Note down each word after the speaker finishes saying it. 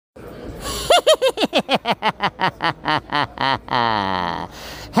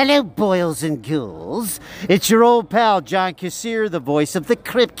Hello, boils and ghouls. It's your old pal, John Kassir, the voice of the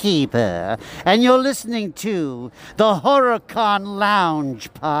Crypt Keeper, and you're listening to the HorrorCon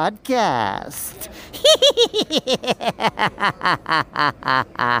Lounge podcast.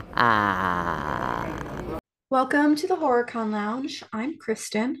 Welcome to the HorrorCon Lounge. I'm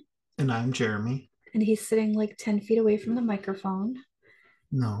Kristen, And I'm Jeremy. and he's sitting like 10 feet away from the microphone.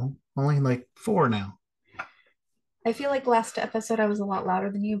 No, only like 4 now. I feel like last episode I was a lot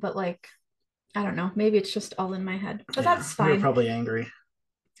louder than you, but like, I don't know. Maybe it's just all in my head. But that's You fine. were probably angry.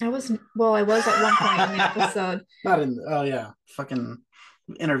 I was at one point in the episode. Oh yeah, fucking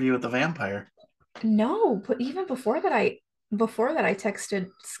interview with the vampire. No, but even before that, I texted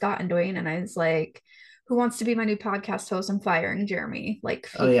Scott and Dwayne, and I was like, "Who wants to be my new podcast host? I'm firing Jeremy." Like,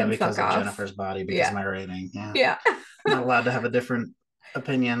 Oh he yeah, can because fuck of off. Jennifer's body, because Yeah. of my rating. Yeah. Yeah. Not allowed to have a different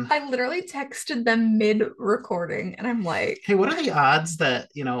opinion. I literally texted them mid-recording, and I'm like, Hey, what are the odds that,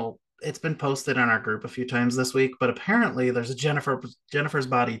 it's been posted on our group a few times this week, but apparently there's a Jennifer's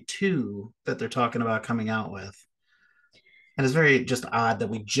Body 2 that they're talking about coming out with. And it's very just odd that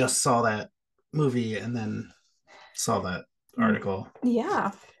we just saw that movie and then saw that article.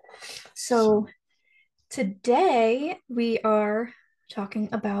 yeah. So today we are talking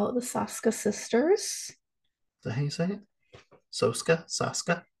about the Soska sisters. Is that how you say it?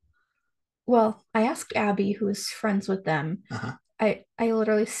 Soska? Well, I asked Abby, who is friends with them. Uh-huh. I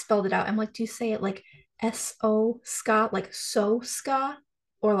literally spelled it out. I'm like, do you say it like S-O-Ska, like so-ska?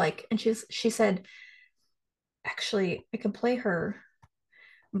 Or like, and she said, actually, I could play her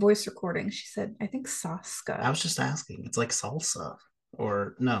voice recording. She said, I think Soska. I was just asking. It's like salsa.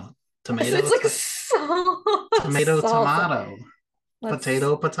 Or no, tomato. It's like salsa. Tomato, tomato.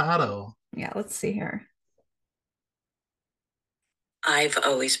 Potato, potato. Yeah, let's see here. I've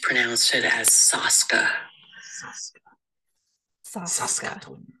always pronounced it as Soska. Soska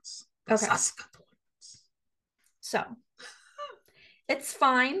twins. Okay. Soska twins. So it's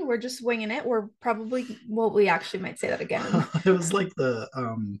fine. We're just winging it. We're probably, well, we actually might say that again. It was like the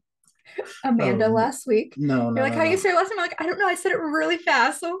Amanda last week. No, You're like, how do you say it last time? I'm like, I don't know. I said it really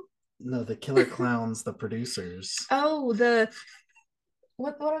fast. So no, the Killer Clowns, the producers. oh,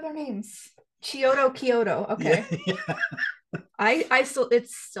 what are their names? Kyoto. Okay. Yeah. I still,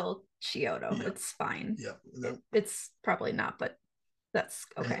 it's still Kyoto. Yeah. It's fine. Yeah. It's probably not, but that's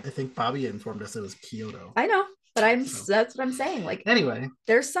okay. I think Bobby informed us it was Kyoto. I know, but that's what I'm saying. Like, anyway,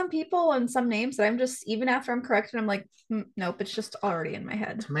 there's some people and some names that I'm just, even after I'm corrected, I'm like, nope, it's just already in my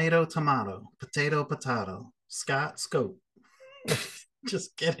head. Tomato, tomato, potato, potato, Scott, scope.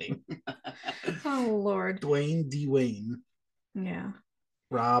 Just kidding. Oh Lord. Dwayne. Yeah.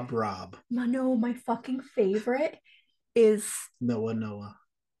 Rob. No, my fucking favorite is Noah.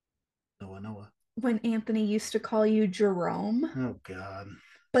 when Anthony used to call you Jerome. Oh God.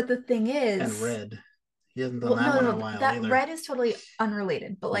 But the thing is, and Red. He hasn't done that one in a while that either. Red is totally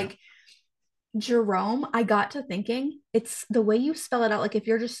unrelated, but like Jerome, I got to thinking it's the way you spell it out. Like if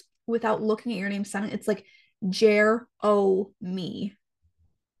you're just without looking at your name sounding, it's like Jer-O-me.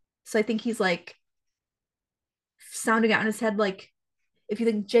 So I think he's like sounding out in his head like if you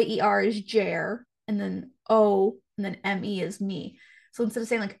think J-E-R is Jer and then O and then M-E is me. So instead of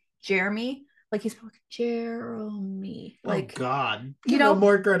saying like Jeremy, like he's like Jeremy. Like, oh God. You know,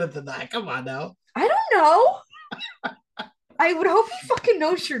 more credit than that. Come on now. I don't know. I would hope he fucking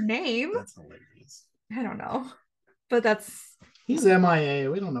knows your name. That's hilarious. I don't know. But that's he's MIA.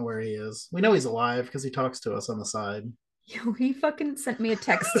 We don't know where he is. We know he's alive because he talks to us on the side. Yo, he fucking sent me a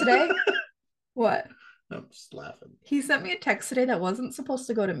text today. What? I'm just laughing. He sent me a text today that wasn't supposed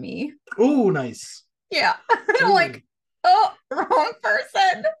to go to me. Oh, nice. Yeah. I'm like, oh, wrong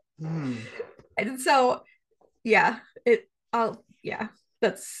person. Mm. And so, yeah,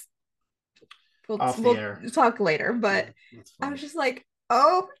 that's we'll talk later. But I was just like,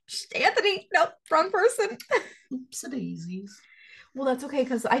 oh, Anthony, nope, wrong person. Oopsie-daisies. Well, that's okay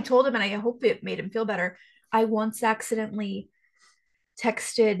because I told him, and I hope it made him feel better. I once accidentally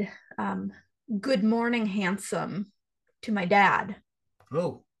texted good morning, handsome to my dad.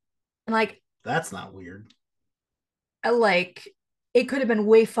 Oh. And like that's not weird. Like it could have been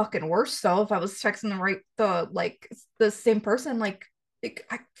way fucking worse though if I was texting the same person. Like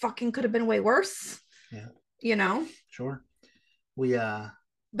I fucking could have been way worse. Yeah. You know? Sure.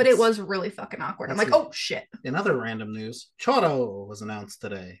 But it was really fucking awkward. I'm like, oh shit. In other random news, Choro was announced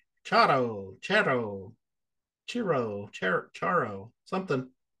today. Charo, something,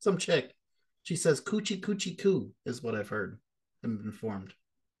 some chick. She says coochie coochie coo is what I've heard and been informed.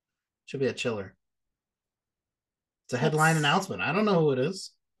 Should be a chiller. It's a headline announcement. I don't know who it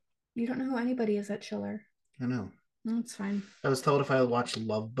is. You don't know who anybody is at Chiller. I know. No, it's fine. I was told if I watched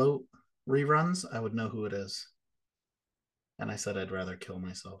Love Boat reruns, I would know who it is. And I said I'd rather kill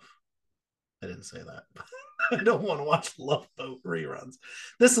myself. I didn't say that. I don't want to watch Love Boat reruns.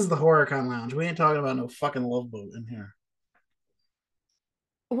 This is the HorrorCon Lounge. We ain't talking about no fucking Love Boat in here.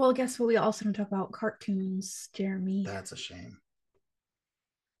 Well, guess what? We also don't talk about cartoons, Jeremy. That's a shame.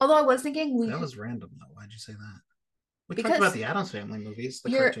 Although I was thinking that was random though. Why'd you say that? We because talked about the Addams Family movies,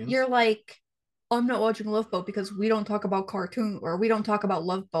 the cartoons. You're like, oh, I'm not watching Love Boat because we don't talk about cartoon, or we don't talk about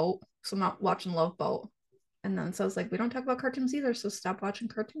Love Boat, so I'm not watching Love Boat. And then so I was like, we don't talk about cartoons either, so stop watching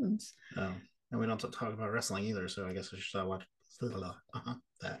cartoons. Oh, and we don't talk about wrestling either, so I guess I should stop watching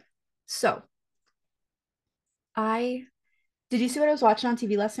that. So, did you see what I was watching on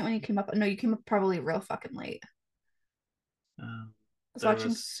TV last night when you came up? No, you came up probably real fucking late. I was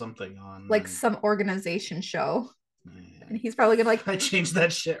watching something on like some organization show. And he's probably gonna like I changed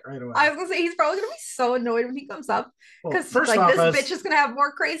that shit right away. I was gonna say he's probably gonna be so annoyed when he comes up because well, like this bitch is gonna have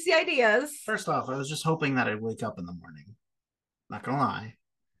more crazy ideas. First off, I was just hoping that I'd wake up in the morning. Not gonna lie. I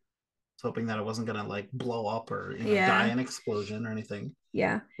was hoping that it wasn't gonna like blow up or die in an explosion or anything.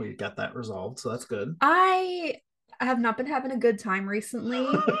 Yeah. We got that resolved, so that's good. I have not been having a good time recently.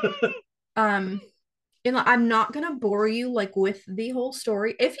 I'm not gonna bore you like with the whole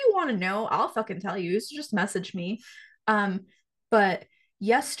story. If you want to know, I'll fucking tell you. So just message me. But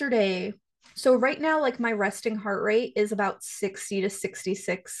yesterday, so right now, like my resting heart rate is about 60 to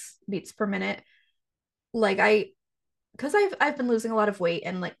 66 beats per minute. Like because I've been losing a lot of weight,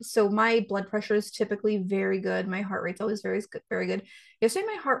 and like so my blood pressure is typically very good. My heart rate's always very good, very good. Yesterday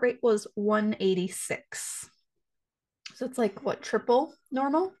my heart rate was 186. So it's like what, triple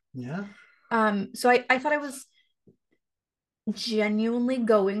normal? Yeah. So I thought I was genuinely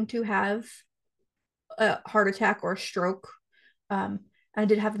going to have a heart attack or a stroke. I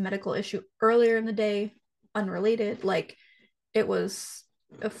did have a medical issue earlier in the day, unrelated. Like it was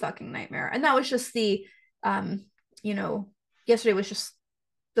a fucking nightmare. And that was just the yesterday was just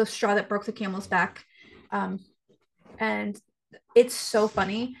the straw that broke the camel's back. And it's so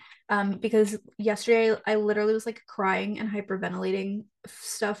funny because yesterday I literally was like crying and hyperventilating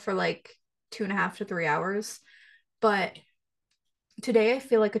stuff for like 2.5 to 3 hours. But today I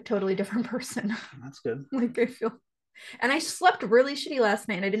feel like a totally different person. That's good. Like I feel, and I slept really shitty last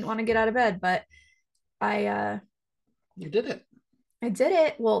night and I didn't want to get out of bed, but you did it. I did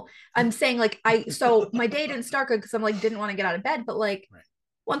it. Well, I'm saying like so my day didn't start good because I'm like didn't want to get out of bed, but like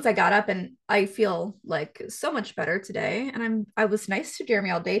once I got up and I feel like so much better today, and I was nice to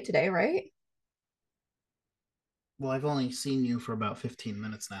Jeremy all day today, right? Well, I've only seen you for about 15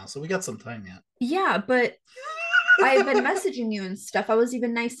 minutes now, so we got some time yet. Yeah, but I've been messaging you and stuff. I was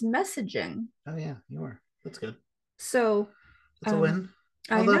even nice messaging. Oh yeah, you were. That's good. So it's a win.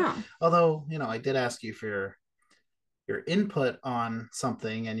 I know. Although, I did ask you for your input on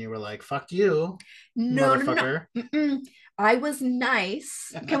something and you were like, fuck you, motherfucker. No. I was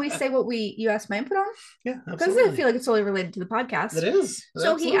nice. Can we say what you asked my input on? Yeah, because I feel like it's totally related to the podcast. It is.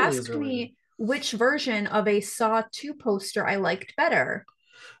 So he asked me which version of a Saw 2 poster I liked better.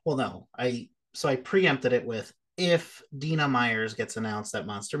 Well, no. I preempted it with if Dina Myers gets announced at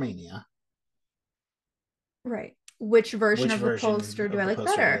Monster Mania. Right. Which version of the poster do I like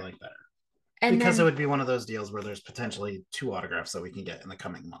better? And because it would be one of those deals where there's potentially 2 autographs that we can get in the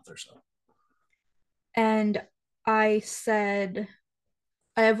coming month or so. And I said,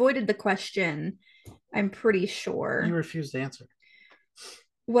 I avoided the question, I'm pretty sure. You refused to answer.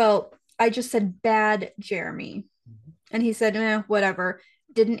 Well, I just said bad Jeremy. Mm-hmm. And he said, whatever.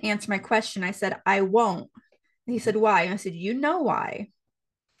 Didn't answer my question. I said, I won't. And he said, why? And I said, you know why.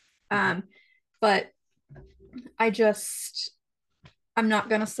 But I'm not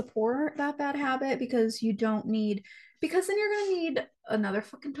going to support that bad habit because then you're going to need another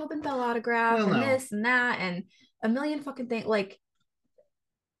fucking Tobin Bell autograph this and that and a million fucking things. Like,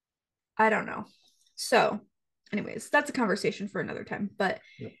 I don't know. So anyways, that's a conversation for another time, but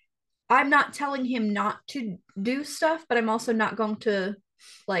yep. I'm not telling him not to do stuff, but I'm also not going to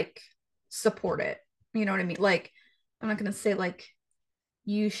like support it. You know what I mean? Like, I'm not going to say like,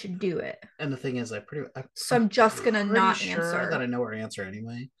 you should do it. And the thing is, I'm just gonna not sure answer. That I know our answer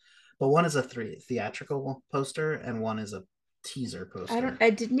anyway. But one is a theatrical poster, and one is a teaser poster. I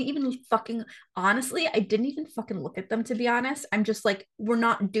didn't even fucking look at them, to be honest. I'm just like, we're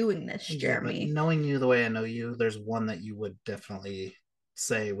not doing this, Jeremy. But knowing you the way I know you, there's one that you would definitely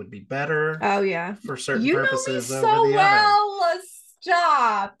say would be better. Oh yeah, for certain purposes. You know me so well.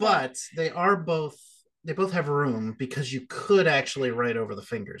 Stop. But they are both they both have room because you could actually write over the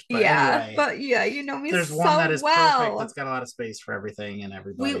fingers. But yeah, anyway, but yeah, you know me there's so one that is well. perfect. That's got a lot of space for everything and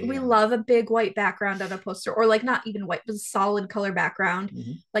everybody. We love a big white background on a poster, or like not even white, but solid color background,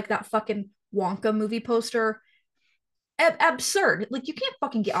 like that fucking Wonka movie poster. Absurd. Like you can't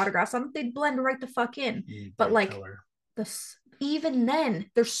fucking get autographs on it. They'd blend right the fuck in. But like color. Even then,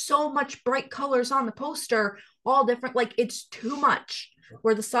 there's so much bright colors on the poster, all different. Like it's too much.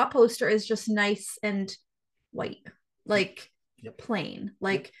 Where the Saw poster is just nice and white, like plain.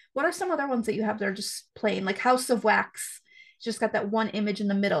 Like what are some other ones that you have that are just plain? Like House of Wax, it's just got that one image in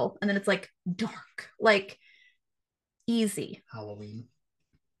the middle, and then it's like dark, like easy. Halloween.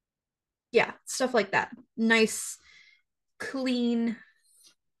 Yeah, stuff like that. Nice, clean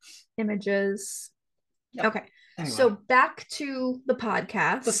images. Yep. Okay. Anyway. So back to the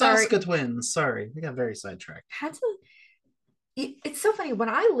podcast. The Soska twins. Sorry, we got very sidetracked. It's so funny when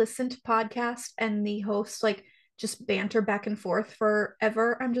I listen to podcasts and the hosts like just banter back and forth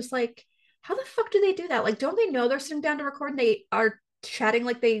forever. I'm just like, how the fuck do they do that? Like, don't they know they're sitting down to record and they are chatting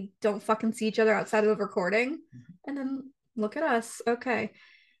like they don't fucking see each other outside of the recording? And then look at us. Okay.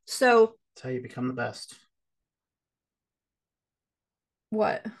 So that's how you become the best.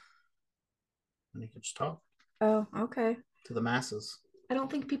 What? And you can just talk. Oh, okay. To the masses. I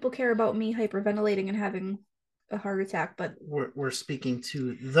don't think people care about me hyperventilating and having a heart attack, but we're speaking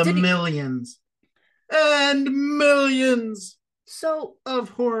to the millions and millions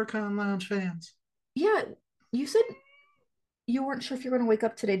of HorrorCon Lounge fans. Yeah, you said you weren't sure if you're going to wake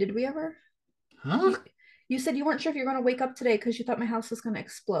up today. Did we ever? Huh? You said you weren't sure if you're going to wake up today because you thought my house was going to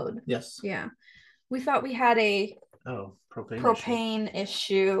explode. Yes. Yeah. We thought we had a propane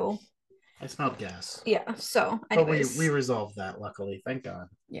issue. I smelled gas. Yeah. So, anyways. But we resolved that, luckily. Thank God.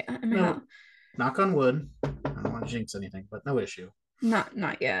 Yeah. Knock on wood. I don't want to jinx anything, but no issue.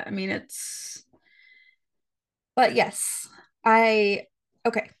 Not yet. I mean, but yes,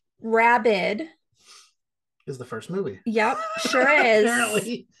 okay. Rabid is the first movie. Yep, sure is.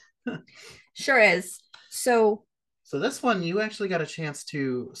 Apparently. Sure is. So this one, you actually got a chance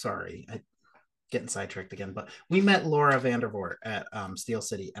to, getting sidetracked again, but we met Laura Vandervoort at Steel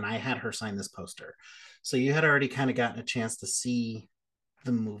City, and I had her sign this poster. So you had already kind of gotten a chance to see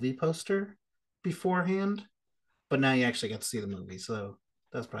the movie poster beforehand, but now you actually got to see the movie, so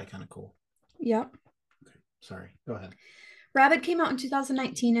that's probably kind of cool. Yep. Okay, sorry, go ahead. Rabid came out in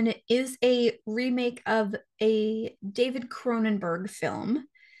 2019, and it is a remake of a David Cronenberg film,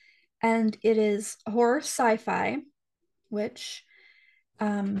 and it is horror sci-fi, which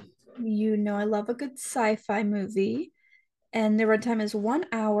I love a good sci-fi movie, and the runtime is 1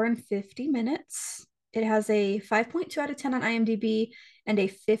 hour and 50 minutes. It has a 5.2 out of 10 on IMDb and a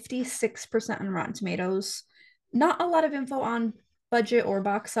 56% on Rotten Tomatoes. Not a lot of info on budget or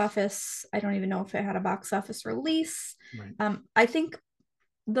box office. I don't even know if it had a box office release. Right. I think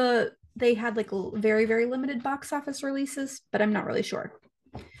they had like very, very limited box office releases, but I'm not really sure.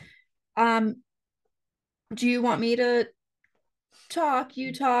 Do you want me to talk?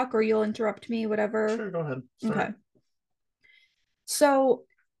 You talk, or you'll interrupt me, whatever. Sure, go ahead. Sorry. Okay. So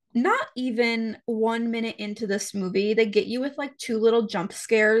not even 1 minute into this movie, they get you with like 2 little jump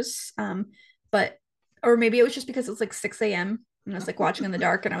scares. Or maybe it was just because it was like 6 a.m. and I was like watching in the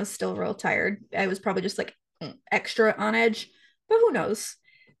dark and I was still real tired. I was probably just like extra on edge, but who knows?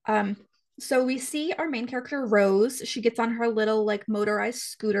 So we see our main character, Rose. She gets on her little like motorized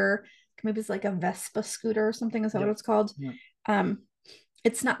scooter. Maybe it's like a Vespa scooter or something. Is that what it's called? Yep.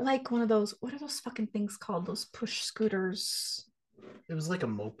 It's not like one of those, what are those fucking things called? Those push scooters. It was like a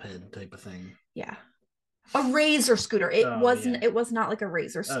moped type of thing. Yeah. A razor scooter. It was not like a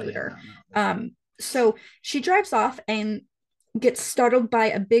razor scooter. No. So she drives off and gets startled by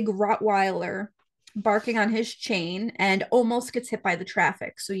a big Rottweiler barking on his chain and almost gets hit by the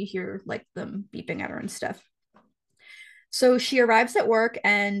traffic. So you hear like them beeping at her and stuff. So she arrives at work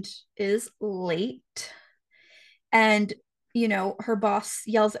and is late. And, her boss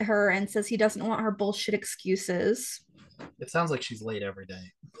yells at her and says he doesn't want her bullshit excuses. It sounds like she's late every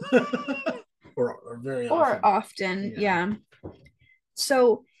day. or very often. Or often, yeah.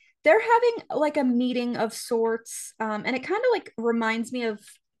 So they're having like a meeting of sorts. And it kind of like reminds me of,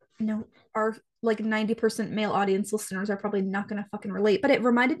 our like 90% male audience listeners are probably not going to fucking relate. But it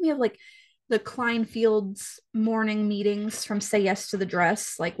reminded me of like the Kleinfeld's morning meetings from Say Yes to the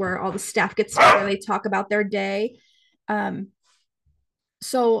Dress, like where all the staff gets together and they talk about their day.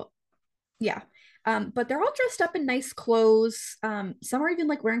 So yeah. But they're all dressed up in nice clothes. Some are even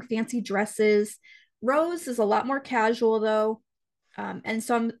like wearing fancy dresses. Rose is a lot more casual though. And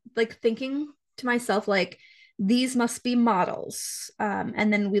so I'm like thinking to myself, like, these must be models.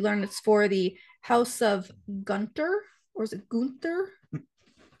 And then we learn it's for the House of Gunter, or is it Gunther?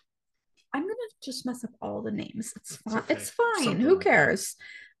 I'm gonna just mess up all the names. It's fine. Okay. It's fine. Something Who like cares?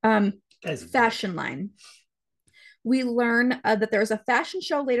 Fashion line. We learn that there's a fashion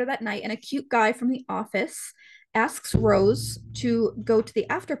show later that night, and a cute guy from the office asks Rose to go to the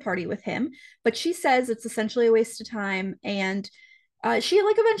after party with him, but she says it's essentially a waste of time, and she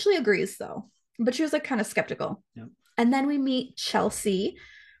like eventually agrees though, but she was like kind of skeptical. Yep. And then we meet Chelsea,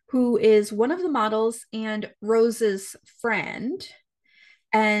 who is one of the models and Rose's friend,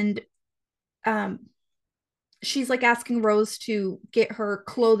 and she's like asking Rose to get her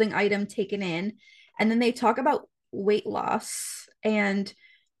clothing item taken in, and then they talk about weight loss, and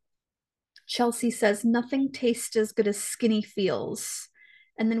Chelsea says nothing tastes as good as skinny feels.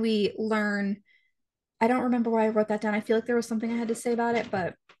 And then we learn, I don't remember why I wrote that down. I feel like there was something I had to say about it,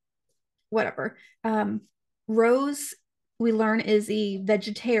 but whatever. Rose, we learn, is a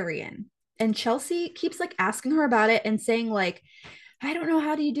vegetarian, and Chelsea keeps like asking her about it and saying like, I don't know,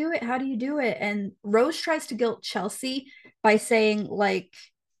 how do you do it? How do you do it? And Rose tries to guilt Chelsea by saying like,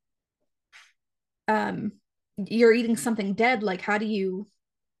 you're eating something dead. Like, how do you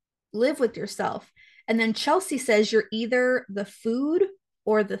live with yourself? And then Chelsea says you're either the food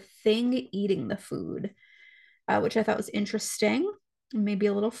or the thing eating the food, which I thought was interesting, maybe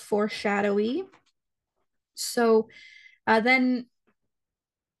a little foreshadowy. So then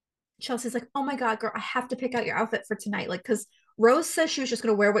Chelsea's like, oh my God, girl, I have to pick out your outfit for tonight. Like, because Rose says she was just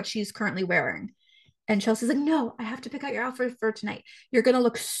going to wear what she's currently wearing. And Chelsea's like, no, I have to pick out your outfit for tonight. You're going to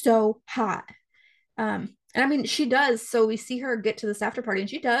look so hot. And I mean, she does. So we see her get to this after party, and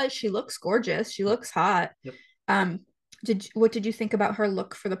she does. She looks gorgeous. She looks hot. Yep. What did you think about her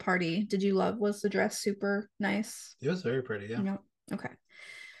look for the party? Did you love, was the dress super nice? It was very pretty, yeah. No. Okay.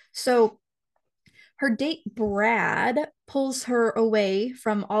 So her date Brad pulls her away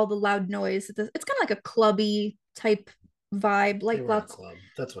from all the loud noise. It's kind of like a clubby type vibe, like lots club.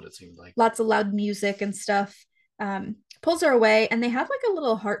 That's what it seemed like. Lots of loud music and stuff. Pulls her away, and they have like a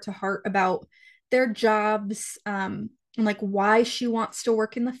little heart to heart about their jobs, and like why she wants to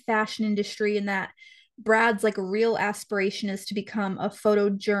work in the fashion industry, and that Brad's like real aspiration is to become a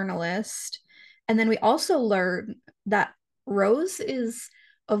photojournalist. And then we also learn that Rose is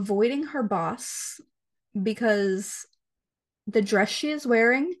avoiding her boss because the dress she is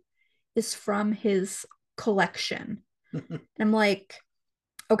wearing is from his collection. And I'm like,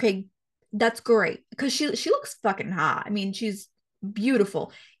 okay, that's great, because she looks fucking hot. I mean, she's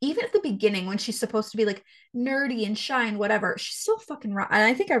beautiful. Even at the beginning when she's supposed to be like nerdy and shy and whatever, she's still fucking rock. And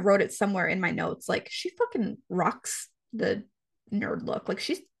I think I wrote it somewhere in my notes, like she fucking rocks the nerd look. Like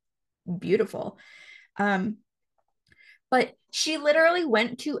she's beautiful. But she literally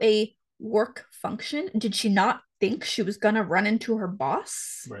went to a work function. Did she not think she was gonna run into her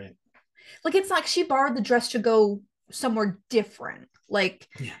boss? Right. Like, it's like she borrowed the dress to go somewhere different. Like,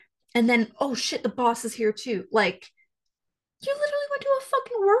 yeah. And then, oh shit, the boss is here too. Like, you literally went to a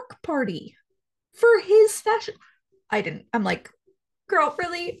fucking work party for his fashion. I'm like, girl,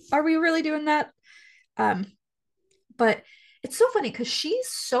 really? Are we really doing that? But it's so funny because she's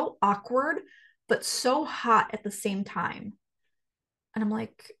so awkward, but so hot at the same time. And I'm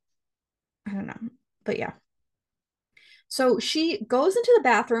like, I don't know. But yeah. So she goes into the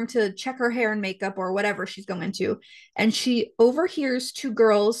bathroom to check her hair and makeup or whatever she's going to, and she overhears two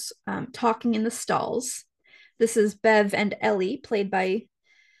girls talking in the stalls. This is Bev and Ellie, played by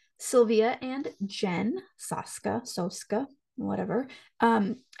Sylvia and Jen, Soska, whatever.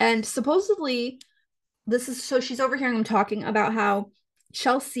 And supposedly she's overhearing them talking about how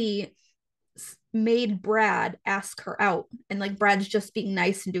Chelsea made Brad ask her out, and like Brad's just being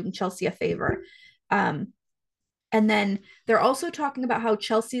nice and doing Chelsea a favor. And then they're also talking about how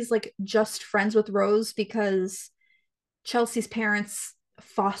Chelsea's like just friends with Rose because Chelsea's parents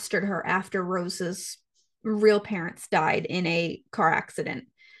fostered her after Rose's real parents died in a car accident.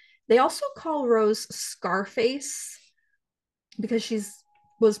 They also call Rose Scarface because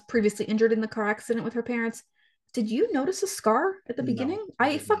was previously injured in the car accident with her parents. Did you notice a scar at the beginning?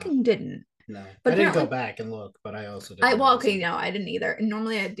 I fucking didn't. No, but I didn't go back and look, but I also didn't. No, I didn't either. And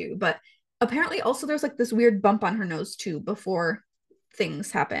normally I do, but apparently also there's like this weird bump on her nose too before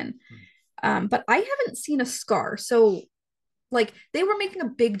things happen. But I haven't seen a scar. So like they were making a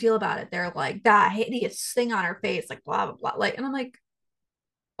big deal about it. They're like, that hideous thing on her face, like blah, blah, blah. Like, and I'm like,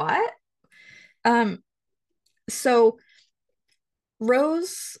 what? So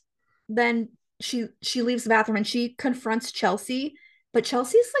Rose, then she leaves the bathroom and she confronts Chelsea, but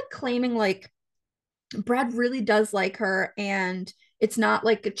Chelsea's like claiming like Brad really does like her, and It's not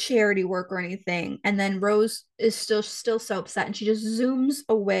like a charity work or anything. And then Rose is still so upset, and she just zooms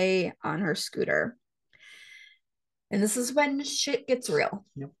away on her scooter. And this is when shit gets real.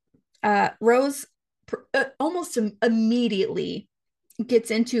 Yep. Rose almost immediately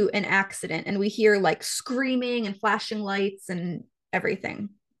gets into an accident, and we hear like screaming and flashing lights and everything.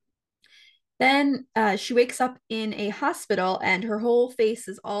 Then she wakes up in a hospital, and her whole face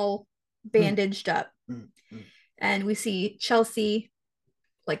is all bandaged up. And we see Chelsea,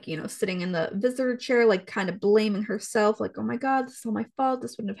 like, sitting in the visitor chair, like kind of blaming herself, like, oh my God, this is all my fault.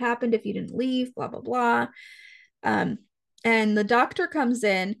 This wouldn't have happened if you didn't leave, blah, blah, blah. And the doctor comes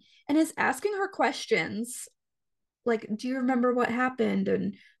in and is asking her questions, like, do you remember what happened?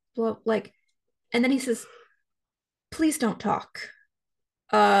 And blah, like, and then he says, please don't talk.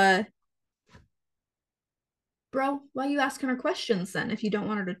 Bro, why are you asking her questions then if you don't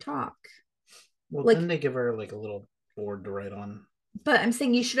want her to talk? Well, like, then they give her like a little board to write on. But I'm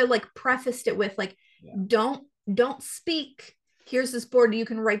saying you should have like prefaced it with like, don't speak. Here's this board. You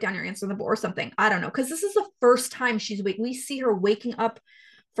can write down your answer on the board or something. I don't know. Because this is the first time we see her waking up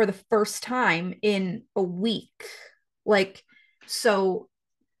for the first time in a week. Like, so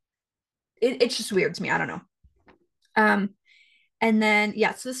it's just weird to me. I don't know. And then,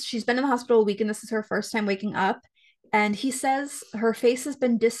 so she's been in the hospital a week, and this is her first time waking up. And he says her face has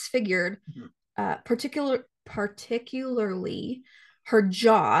been disfigured, particularly her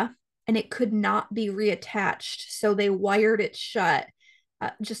jaw, and it could not be reattached. So they wired it shut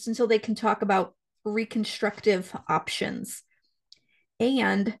just until they can talk about reconstructive options.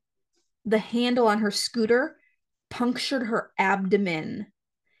 And the handle on her scooter punctured her abdomen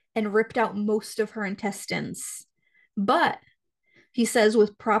and ripped out most of her intestines. But he says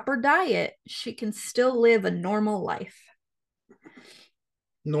with proper diet, she can still live a normal life.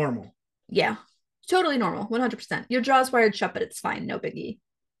 Normal. Yeah, totally normal, 100%. Your jaw's wired shut, but it's fine. No biggie.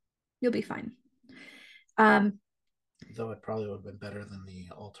 You'll be fine. Though it probably would have been better than the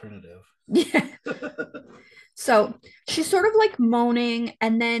alternative. Yeah. So she's sort of like moaning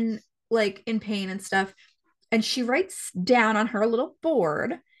and then like in pain and stuff. And she writes down on her little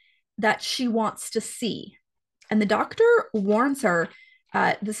board that she wants to see. And the doctor warns her,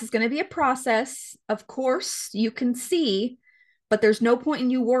 this is going to be a process. Of course, you can see, but there's no point in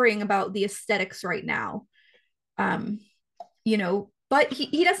you worrying about the aesthetics right now. But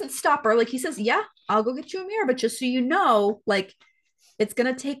he doesn't stop her. Like, he says, yeah, I'll go get you a mirror, but just so you know, like, it's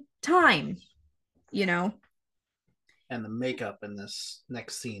going to take time, And the makeup in this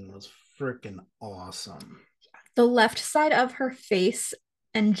next scene was freaking awesome. The left side of her face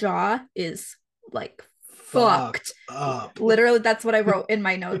and jaw is like fucked up. Literally, that's what I wrote in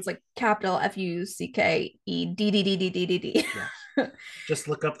my notes, like capital FUCKEDDDDDD. Just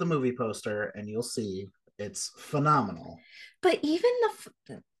look up the movie poster and you'll see it's phenomenal. But even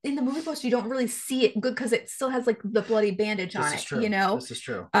in the movie poster, you don't really see it good because it still has like the bloody bandage on it. This is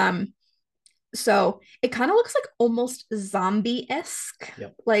true. So it kind of looks like almost zombie-esque.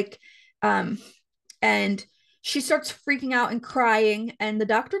 Yep. Like, and she starts freaking out and crying, and the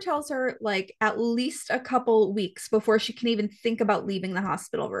doctor tells her like at least a couple weeks before she can even think about leaving the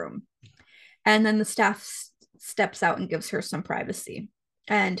hospital room. And then the staff steps out and gives her some privacy.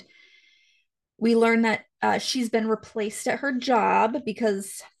 And we learn that she's been replaced at her job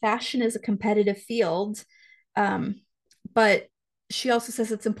because fashion is a competitive field. But she also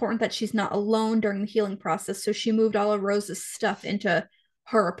says it's important that she's not alone during the healing process. So she moved all of Rose's stuff into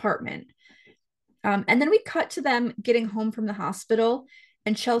her apartment. And then we cut to them getting home from the hospital,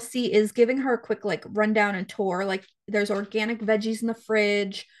 and Chelsea is giving her a quick like rundown and tour. Like, there's organic veggies in the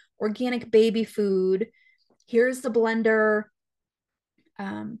fridge, organic baby food. Here's the blender.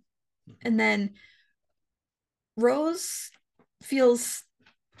 And then Rose feels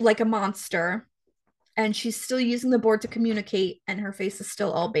like a monster, and she's still using the board to communicate, and her face is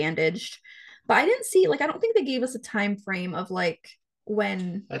still all bandaged. But I didn't see, like, I don't think they gave us a time frame of like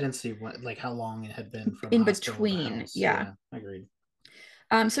when. I didn't see what, like, how long it had been from in the hospital to the between. house. Yeah, agreed.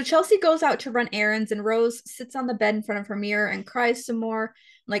 So Chelsea goes out to run errands, and Rose sits on the bed in front of her mirror and cries some more.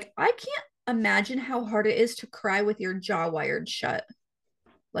 Like, I can't imagine how hard it is to cry with your jaw wired shut.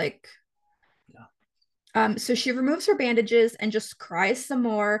 Like, yeah. So she removes her bandages and just cries some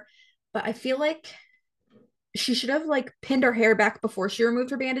more. But I feel like she should have like pinned her hair back before she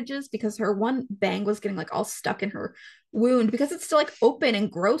removed her bandages, because her one bang was getting like all stuck in her wound because it's still like open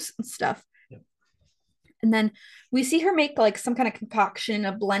and gross and stuff. Yep. And then we see her make like some kind of concoction,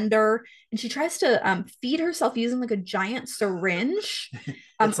 a blender, and she tries to feed herself using like a giant syringe.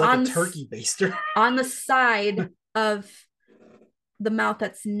 It's like a turkey baster on the side of the mouth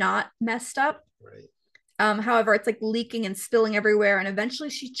that's not messed up. Right. However, it's like leaking and spilling everywhere, and eventually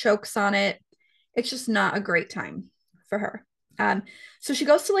she chokes on it. It's just not a great time for her. So she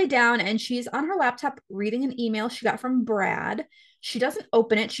goes to lay down and she's on her laptop reading an email she got from Brad. She doesn't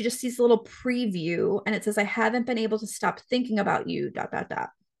open it. She just sees a little preview and it says, I haven't been able to stop thinking about you, ...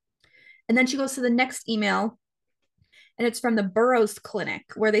 And then she goes to the next email and it's from the Burroughs Clinic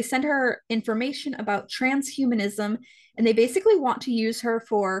where they send her information about transhumanism and they basically want to use her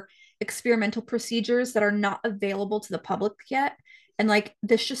for experimental procedures that are not available to the public yet. And like,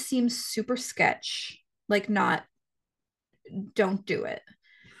 this just seems super sketch, like not, don't do it.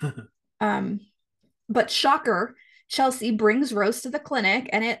 But shocker, Chelsea brings Rose to the clinic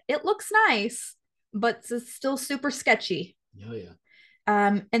and it looks nice, but it's still super sketchy. Oh yeah.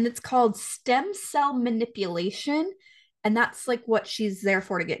 And it's called stem cell manipulation. And that's like what she's there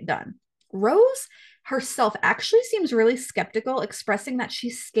for to get done. Rose herself actually seems really skeptical, expressing that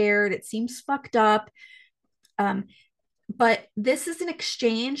she's scared. It seems fucked up. But this is an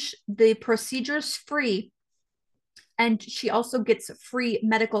exchange. The procedure's free. And she also gets free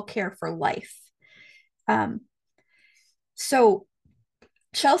medical care for life. So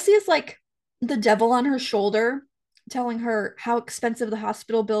Chelsea is like the devil on her shoulder, telling her how expensive the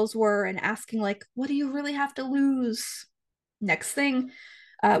hospital bills were and asking like, what do you really have to lose? Next thing,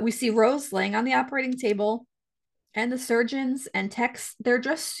 we see Rose laying on the operating table and the surgeons and techs, they're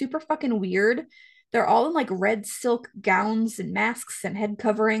dressed super fucking weird. They're all in like red silk gowns and masks and head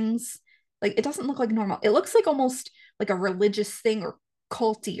coverings. Like it doesn't look like normal. It looks like almost like a religious thing or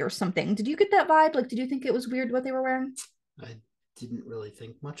culty or something. Did you get that vibe? Like, did you think it was weird what they were wearing? I didn't really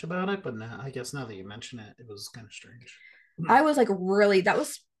think much about it, but now I guess now that you mention it, it was kind of strange. I was like, really, that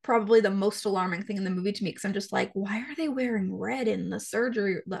was probably the most alarming thing in the movie to me because I'm just like, why are they wearing red in the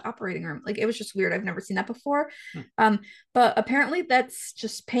surgery, the operating room? Like, it was just weird. I've never seen that before. But apparently that's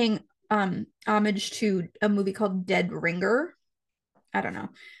just paying homage to a movie called Dead Ringer. I don't know.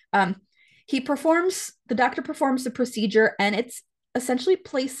 The doctor performs the procedure and it's essentially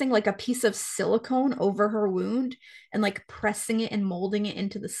placing like a piece of silicone over her wound and like pressing it and molding it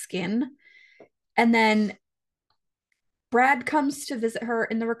into the skin. And then Brad comes to visit her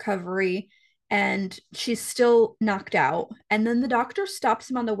in the recovery and she's still knocked out. And then the doctor stops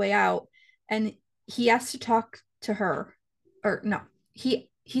him on the way out and he has to talk to her. Or no, he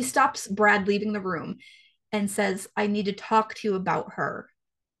stops Brad leaving the room and says, I need to talk to you about her.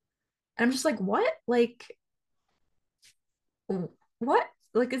 And I'm just like, what? Like, what?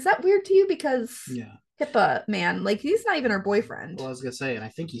 Like, is that weird to you? Because yeah, HIPAA, man, like he's not even her boyfriend. well, I was gonna say, and I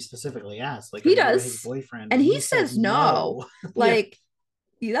think he specifically asked, like, He are you does. his boyfriend, and he says no. Yeah. Like,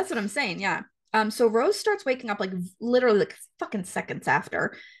 that's what I'm saying. Yeah. So Rose starts waking up like literally like fucking seconds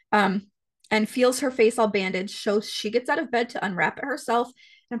after, and feels her face all bandaged. So she gets out of bed to unwrap it herself.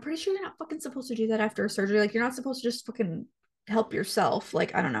 And I'm pretty sure you're not fucking supposed to do that after a surgery. Like, you're not supposed to just fucking help yourself.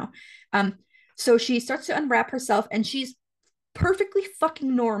 Like, I don't know. So she starts to unwrap herself, and she's perfectly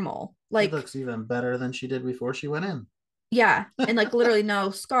fucking normal. Like, She looks even better than she did before she went in. yeah, and like literally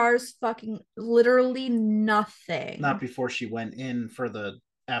no scars, fucking literally nothing. Not before she went in for the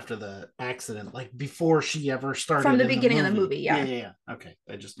after the accident, like before she ever started From the in beginning of the movie. Yeah. Yeah. Okay,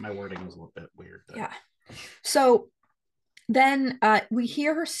 my wording was a little bit weird. But... Yeah. So then we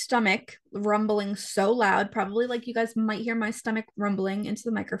hear her stomach rumbling so loud, probably like you guys might hear my stomach rumbling into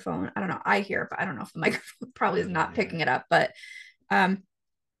the microphone. I don't know. I hear it, but I don't know if the microphone probably is not picking it up. But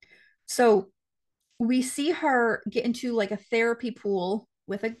so we see her get into like a therapy pool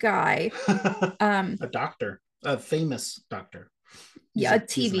with a guy. A doctor, a famous doctor. A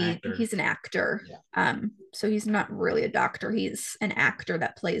TV. He's an actor. Yeah. So he's not really a doctor. He's an actor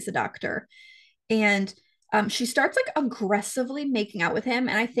that plays a doctor. And she starts like aggressively making out with him.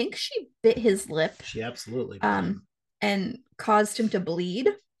 And I think she bit his lip. She absolutely did. And caused him to bleed.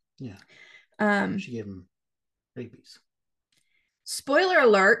 Yeah. She gave him rabies. Spoiler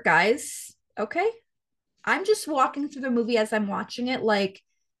alert, guys. Okay. I'm just walking through the movie as I'm watching it. Like,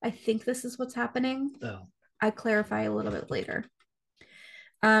 I think this is what's happening. Oh. I clarify a little bit later.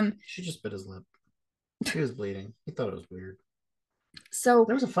 She just bit his lip. He was bleeding. He thought it was weird. So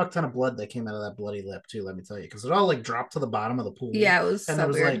there was a fuck ton of blood that came out of that bloody lip too, let me tell you, because it all like dropped to the bottom of the pool. Yeah, it was and so it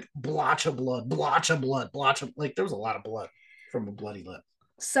was weird. Like blotch of blood, like there was a lot of blood from a bloody lip.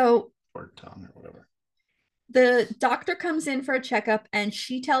 So or tongue or whatever. The doctor comes in for a checkup and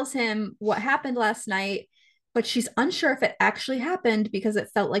she tells him what happened last night, but she's unsure if it actually happened because it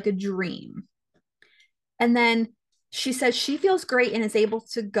felt like a dream. And then she says she feels great and is able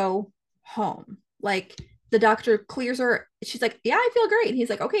to go home. Like, the doctor clears her. She's like, yeah, I feel great. And he's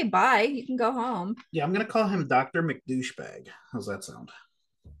like, okay, bye. You can go home. Yeah, I'm going to call him Dr. McDouchebag. How's that sound?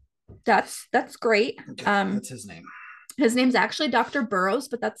 That's great. Okay, that's his name. His name's actually Dr. Burrows,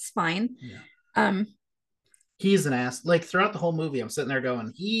 but that's fine. Yeah. He's an ass. Like throughout the whole movie, I'm sitting there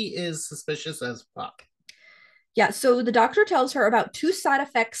going, he is suspicious as fuck. Yeah, so the doctor tells her about 2 side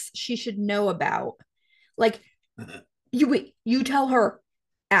effects she should know about. Like, you tell her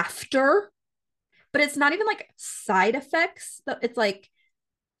after, but it's not even like side effects. It's like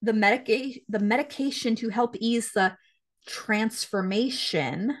the medication to help ease the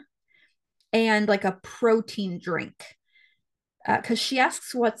transformation, and like a protein drink. Because she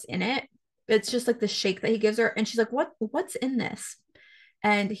asks what's in it. It's just like the shake that he gives her, and she's like, what's in this?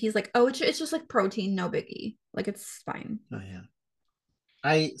 And he's like, oh, it's just like protein, no biggie, like it's fine. Oh yeah,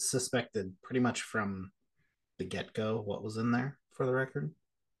 I suspected pretty much from the get-go what was in there, for the record,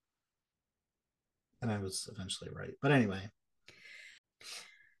 and I was eventually right. But anyway,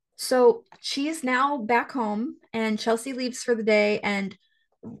 so she's now back home, and Chelsea leaves for the day, and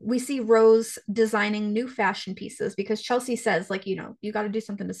we see Rose designing new fashion pieces because Chelsea says, like, you got to do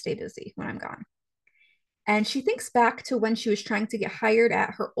something to stay busy when I'm gone. And she thinks back to when she was trying to get hired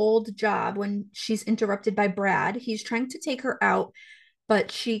at her old job when she's interrupted by Brad. He's trying to take her out, but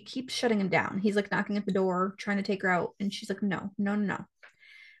she keeps shutting him down. He's like knocking at the door, trying to take her out. And she's like, no, no, no,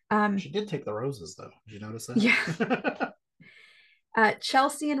 no. She did take the roses, though. Did you notice that? Yeah.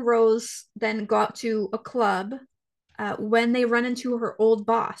 Chelsea and Rose then go out to a club when they run into her old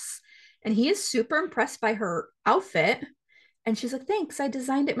boss. And he is super impressed by her outfit. And she's like, thanks, I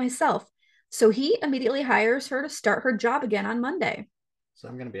designed it myself. So he immediately hires her to start her job again on Monday. So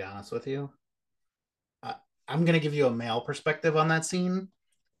I'm going to be honest with you. I'm going to give you a male perspective on that scene.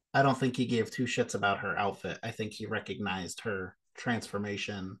 I don't think he gave 2 shits about her outfit. I think he recognized her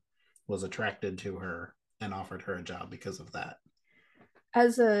transformation, was attracted to her, and offered her a job because of that.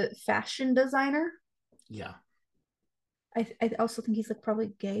 As a fashion designer? Yeah. I also think he's like probably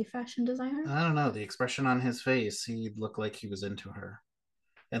a gay fashion designer. I don't know. The expression on his face, he looked like he was into her.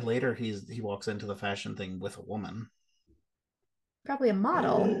 And later he walks into the fashion thing with a woman. Probably a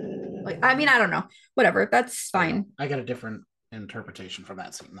model. Like, I mean, I don't know. Whatever. That's fine. I got a different interpretation from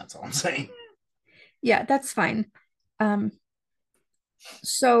that scene. That's all I'm saying. Yeah, that's fine.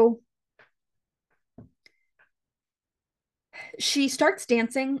 So she starts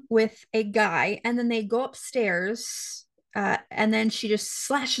dancing with a guy, and then they go upstairs, and then she just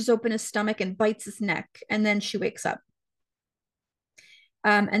slashes open his stomach and bites his neck, and then she wakes up.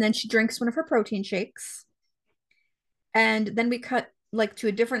 And then she drinks one of her protein shakes. And then we cut like to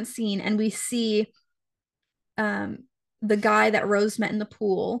a different scene, and we see the guy that Rose met in the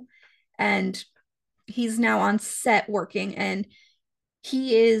pool, and he's now on set working, and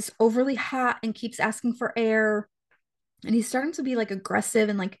he is overly hot and keeps asking for air, and he's starting to be like aggressive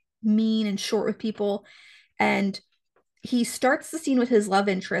and like mean and short with people. And he starts the scene with his love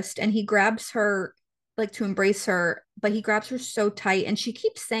interest, and he grabs her like to embrace her, but he grabs her so tight, and she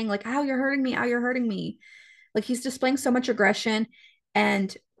keeps saying like, ow, you're hurting me, ow, you're hurting me. Like, he's displaying so much aggression,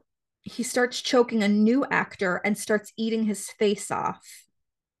 and he starts choking a new actor and starts eating his face off.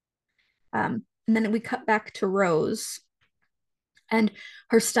 And then we cut back to Rose, and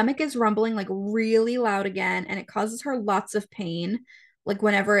her stomach is rumbling like really loud again, and it causes her lots of pain, like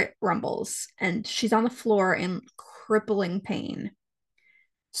whenever it rumbles, and she's on the floor in crippling pain.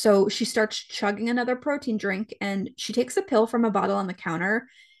 So she starts chugging another protein drink, and she takes a pill from a bottle on the counter,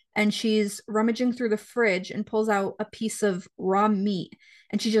 and she's rummaging through the fridge and pulls out a piece of raw meat,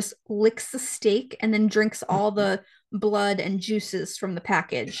 and she just licks the steak and then drinks all the blood and juices from the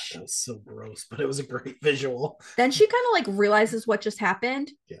package. That was so gross, but it was a great visual. Then she kind of like realizes what just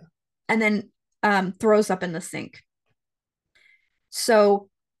happened. Yeah. And then throws up in the sink. So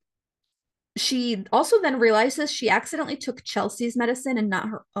she also then realizes she accidentally took Chelsea's medicine and not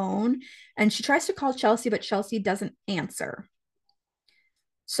her own. And she tries to call Chelsea, but Chelsea doesn't answer.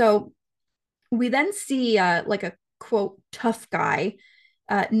 So we then see like a quote tough guy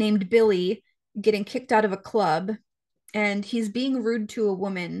named Billy getting kicked out of a club, and he's being rude to a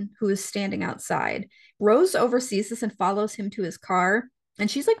woman who is standing outside. Rose oversees this and follows him to his car,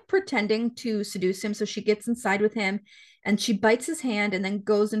 and she's like pretending to seduce him. So she gets inside with him, and she bites his hand and then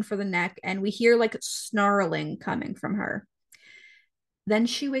goes in for the neck, and we hear like snarling coming from her. Then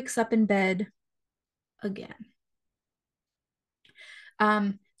she wakes up in bed again.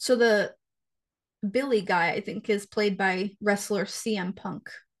 So the Billy guy, I think, is played by wrestler CM Punk.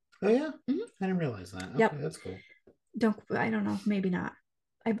 Oh yeah? Mm-hmm. I didn't realize that. Okay, yep. That's cool. I don't know, maybe not.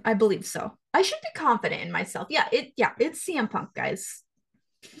 I believe so. I should be confident in myself. It's CM Punk, guys.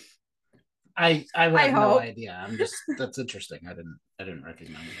 I would have no idea. That's interesting. I I didn't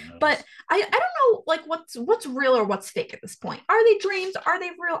recognize them. But I don't know like what's real or what's fake at this point. Are they dreams? Are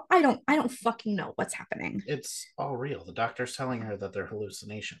they real? I don't fucking know what's happening. It's all real. The doctor's telling her that they're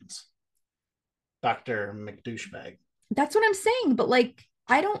hallucinations. Dr. McDouchebag. That's what I'm saying, but like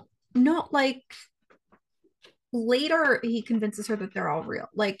I don't know, like later he convinces her that they're all real.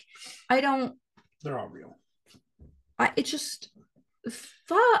 Like they're all real. It just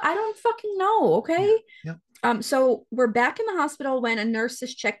I don't fucking know, okay? Yeah. So we're back in the hospital when a nurse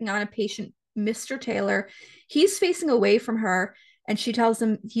is checking on a patient, Mr. Taylor. He's facing away from her, and she tells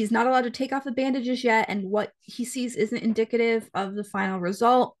him he's not allowed to take off the bandages yet, and what he sees isn't indicative of the final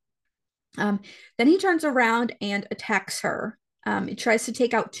result. Then he turns around and attacks her. He tries to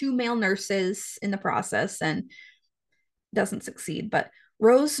take out 2 male nurses in the process and doesn't succeed. But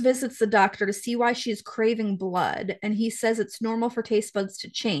Rose visits the doctor to see why she's craving blood, and he says it's normal for taste buds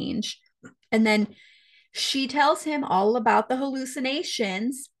to change. And then she tells him all about the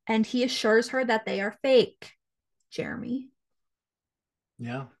hallucinations, and he assures her that they are fake. Jeremy.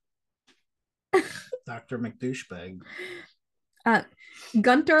 Yeah. Dr. McDouchebag.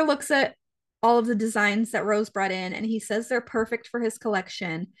 Gunter looks at all of the designs that Rose brought in, and he says they're perfect for his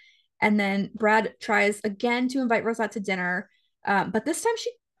collection. And then Brad tries again to invite Rose out to dinner, but this time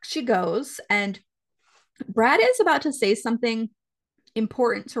she goes, and Brad is about to say something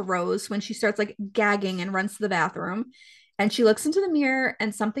important to Rose when she starts like gagging and runs to the bathroom, and she looks into the mirror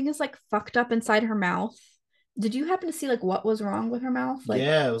and something is like fucked up inside her mouth. Did you happen to see like what was wrong with her mouth? Like,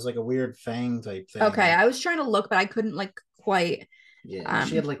 yeah, it was like a weird fang type thing. Okay, I was trying to look, but I couldn't like quite. Yeah,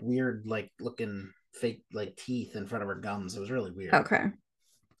 she had like weird like looking fake like teeth in front of her gums. It was really weird. Okay.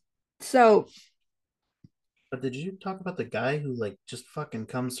 So but did you talk about the guy who like just fucking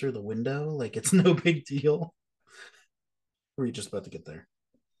comes through the window like it's no big deal? Or are you just about to get there?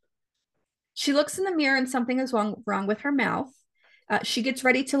 She looks in the mirror and something is wrong with her mouth. She gets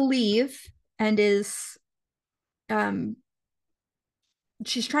ready to leave and is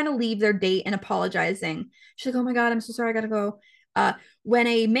she's trying to leave their date and apologizing. She's like, "Oh my God, I'm so sorry, I gotta go." When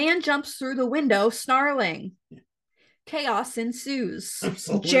a man jumps through the window snarling. Chaos ensues.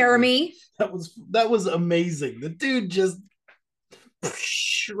 Absolutely. Jeremy. That was amazing. The dude just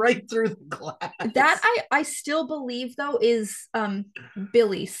right through the glass. That I still believe though is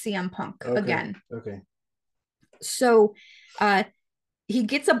Billy CM Punk again. Okay. So he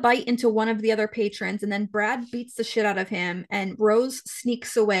gets a bite into one of the other patrons, and then Brad beats the shit out of him, and Rose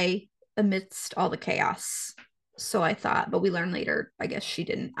sneaks away amidst all the chaos. So I thought, but we learn later, I guess she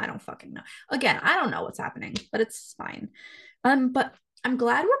didn't. I don't fucking know. Again, I don't know what's happening, but it's fine. But I'm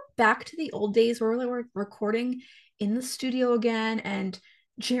glad we're back to the old days where we're recording in the studio again, and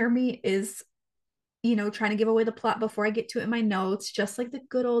Jeremy is, trying to give away the plot before I get to it in my notes, just like the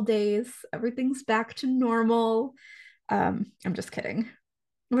good old days. Everything's back to normal. I'm just kidding.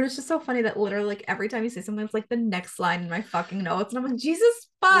 But it's just so funny that literally like every time you say something, it's like the next line in my fucking notes. And I'm like, Jesus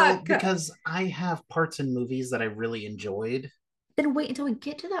fuck. Well, because I have parts in movies that I really enjoyed. Then wait until we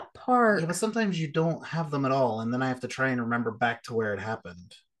get to that part. Yeah, but sometimes you don't have them at all. And then I have to try and remember back to where it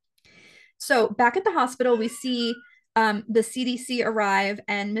happened. So back at the hospital, we see the CDC arrive,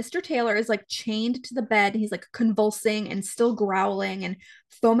 and Mr. Taylor is like chained to the bed. He's like convulsing and still growling and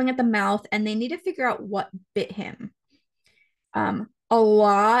foaming at the mouth. And they need to figure out what bit him. A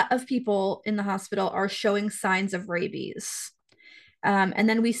lot of people in the hospital are showing signs of rabies. And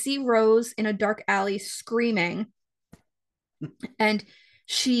then we see Rose in a dark alley screaming. And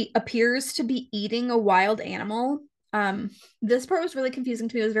she appears to be eating a wild animal. This part was really confusing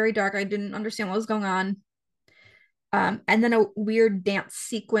to me. It was very dark. I didn't understand what was going on. And then a weird dance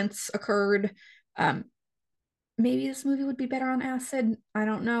sequence occurred. Maybe this movie would be better on acid. I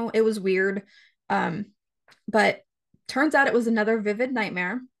don't know. It was weird. But turns out it was another vivid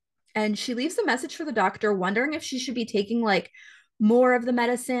nightmare. And she leaves a message for the doctor, wondering if she should be taking like more of the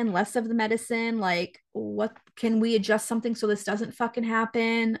medicine, less of the medicine. Like, what can we adjust something so this doesn't fucking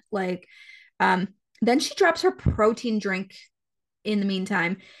happen? Like, then she drops her protein drink in the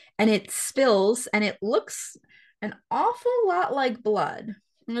meantime, and it spills, and it looks an awful lot like blood.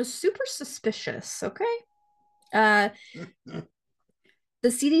 It was super suspicious. Okay. The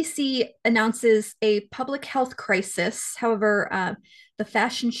CDC announces a public health crisis. However, the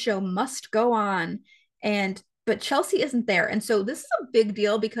fashion show must go on, but Chelsea isn't there. And so this is a big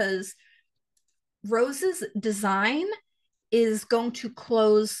deal because Rose's design is going to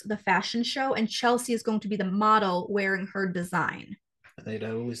close the fashion show, and Chelsea is going to be the model wearing her design. They'd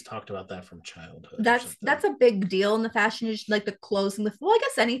always talked about that from childhood. That's a big deal in the fashion industry, like the closing I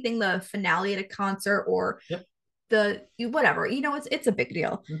guess anything, the finale at a concert or yep. the whatever, it's a big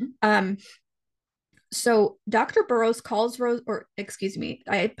deal. Mm-hmm. So Dr. Burrows calls Rose, or excuse me,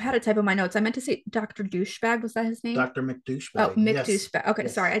 I had a typo in my notes. I meant to say Dr. Douchebag. Was that his name? Dr. McDouchebag. Oh, Mick Yes. Douchebag. Okay,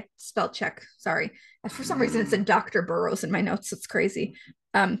 Yes. sorry, I spelled check. Sorry. For some reason, it said Dr. Burrows in my notes. It's crazy.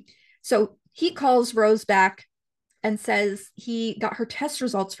 So he calls Rose back and says he got her test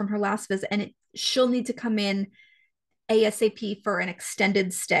results from her last visit, and she'll need to come in ASAP for an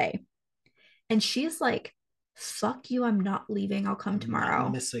extended stay. And she's like, fuck you, I'm not leaving. I'll come tomorrow.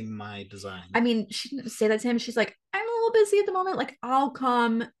 Not missing my design. I mean, she didn't say that to him. She's like, I'm a little busy at the moment. Like, I'll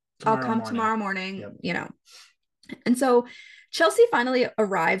come tomorrow morning, yep. you know. And so Chelsea finally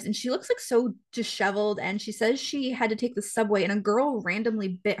arrives and she looks like so disheveled, and she says she had to take the subway and a girl randomly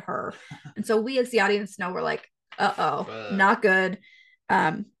bit her. And so we as the audience know, we're like, not good.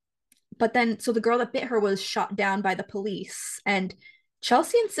 But then, so the girl that bit her was shot down by the police, and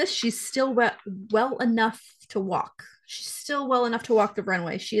Chelsea insists she's still well enough to walk. She's still well enough to walk the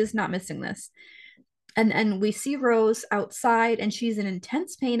runway. She is not missing this. And we see Rose outside, and she's in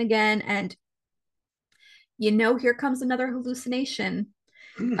intense pain again. And here comes another hallucination.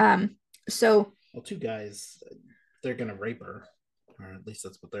 So well, two guys, they're gonna rape her, or at least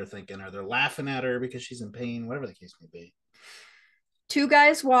that's what they're thinking, or they're laughing at her because she's in pain, whatever the case may be. Two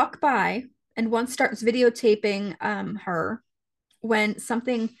guys walk by, and one starts videotaping her when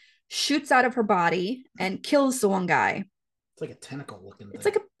something shoots out of her body and kills the one guy. It's like a tentacle looking thing. It's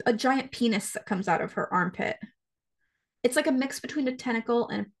like a giant penis that comes out of her armpit. It's like a mix between a tentacle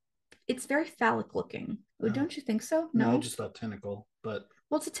and it's very phallic looking. Don't you think so? No, I just thought tentacle, but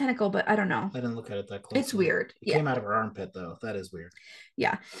well, it's a tentacle, but I don't know. I didn't look at it that closely. It's weird. It came out of her armpit, though. That is weird.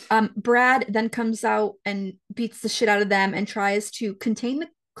 Yeah. Brad then comes out and beats the shit out of them and tries to contain the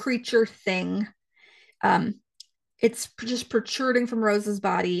creature thing. It's just protruding from Rose's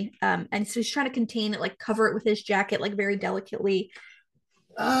body. And so he's trying to contain it, like cover it with his jacket, like very delicately.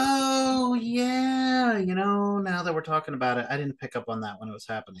 Oh, yeah. Now that we're talking about it, I didn't pick up on that when it was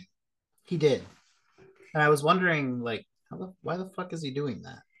happening. He did. And I was wondering, like, why the fuck is he doing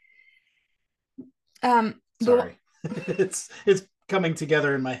that? Sorry. It's coming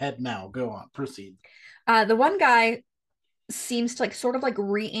together in my head now. Go on. Proceed. The one guy seems to sort of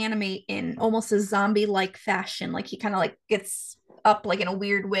reanimate in almost a zombie-like fashion. Like he kind of gets up in a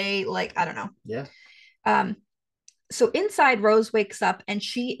weird way. Like, I don't know. Yeah. So inside, Rose wakes up and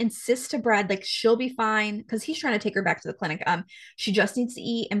she insists to Brad, she'll be fine because he's trying to take her back to the clinic. She just needs to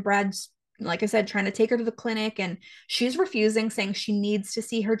eat, and Brad's, like I said, trying to take her to the clinic, and she's refusing, saying she needs to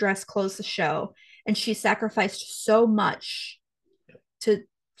see her dress close the show, and she sacrificed so much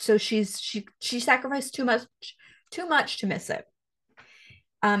so she sacrificed too much to miss it.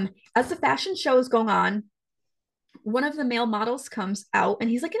 As the fashion show is going on, one of the male models comes out and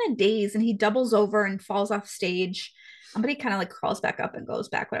he's in a daze, and he doubles over and falls off stage, but he kind of crawls back up and goes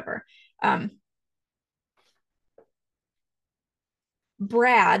back, whatever.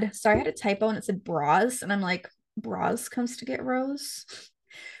 Brad, sorry, I had a typo and it said Bras, and I'm like, Bras comes to get Rose.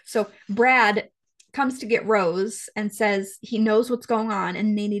 So Brad comes to get Rose and says he knows what's going on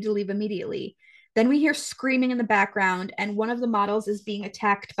and they need to leave immediately. Then we hear screaming in the background, and one of the models is being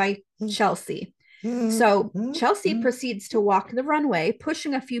attacked by Chelsea. So Chelsea proceeds to walk the runway,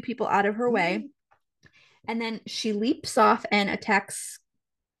 pushing a few people out of her way. And then she leaps off and attacks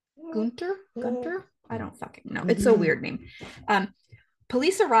Gunter? I don't fucking know. It's a weird name.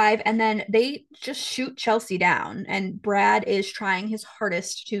 Police arrive, and then they just shoot Chelsea down. And Brad is trying his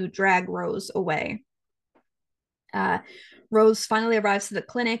hardest to drag Rose away. Rose finally arrives to the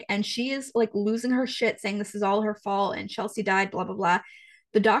clinic, and she is losing her shit, saying this is all her fault and Chelsea died, blah, blah, blah.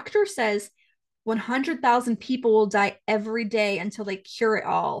 The doctor says 100,000 people will die every day until they cure it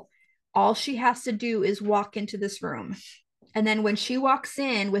all. All she has to do is walk into this room. And then when she walks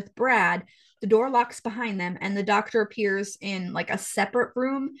in with Brad, the door locks behind them, and the doctor appears in a separate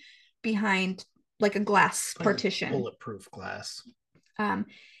room behind a glass partition. Bulletproof glass.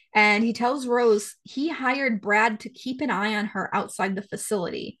 And he tells Rose he hired Brad to keep an eye on her outside the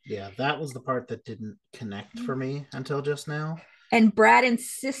facility. Yeah, that was the part that didn't connect for me until just now. And Brad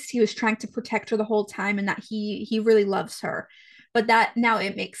insists he was trying to protect her the whole time and that he really loves her. But that now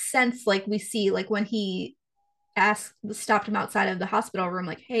it makes sense. We see when he stopped him outside of the hospital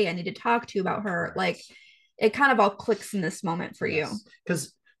room, hey, I need to talk to you about her. It kind of all clicks in this moment for you.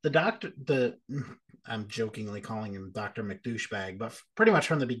 Because the doctor, I'm jokingly calling him Dr. McDouchebag, but pretty much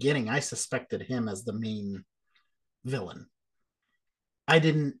from the beginning, I suspected him as the main villain. I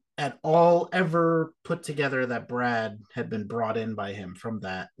didn't at all ever put together that Brad had been brought in by him from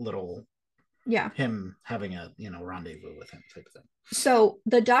that little, him having a, rendezvous with him type of thing. So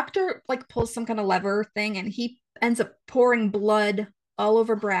the doctor pulls some kind of lever thing, and he ends up pouring blood all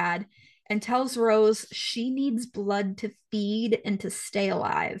over Brad. and tells Rose she needs blood to feed and to stay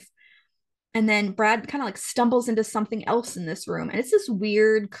alive. And then Brad kind of like stumbles into something else in this room. And it's this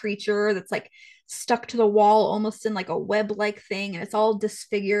weird creature that's like stuck to the wall, almost in like a web-like thing. And it's all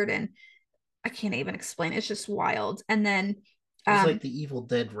disfigured. And I can't even explain it. It's just wild. And then it's like the Evil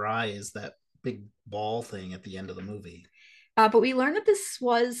Dead Rise, that big ball thing at the end of the movie. But we learned that this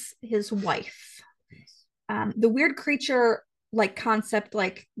was his wife. Yes. The weird creature like concept,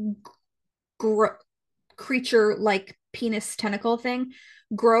 like creature like penis tentacle thing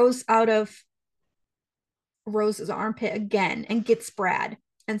grows out of Rose's armpit again and gets Brad.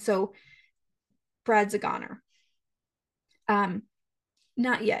 And so Brad's a goner.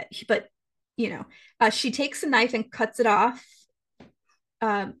 Not yet, but you know, she takes a knife and cuts it off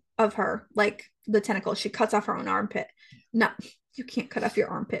of her, like the tentacle. She cuts off her own armpit. No, you can't cut off your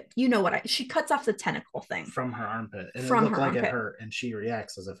armpit. You know what she cuts off the tentacle thing from her armpit. And from it looked her like armpit. It hurt, and she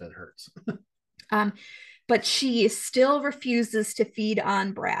reacts as if it hurts. But she still refuses to feed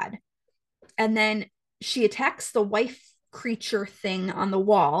on Brad. And then she attacks the wife creature thing on the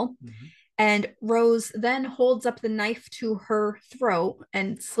wall. Mm-hmm. And Rose then holds up the knife to her throat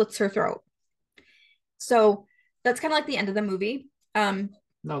and slits her throat. So that's kind of like the end of the movie.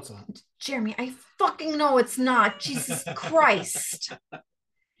 No, it's not. Jeremy, I fucking know it's not. Jesus Christ.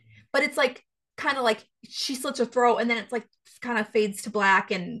 But it's like kind of like she slits her throat and then it's like kind of fades to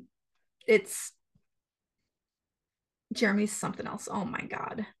black and it's Jeremy's something else. Oh my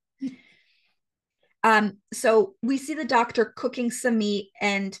God. So we see the doctor cooking some meat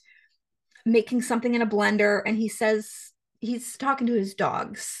and making something in a blender, and he says he's talking to his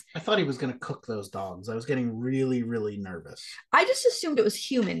dogs. I thought he was going to cook those dogs. I was getting really, really nervous. I just assumed it was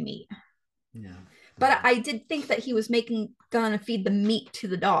human meat. Yeah. But I did think that he was gonna feed the meat to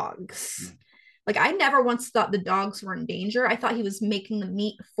the dogs. Yeah. Like I never once thought the dogs were in danger. I thought he was making the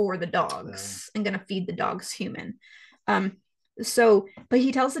meat for the dogs and gonna feed the dogs human. But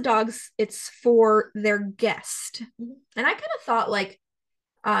he tells the dogs it's for their guest. And I kind of thought like,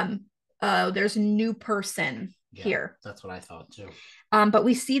 there's a new person here. That's what I thought too. But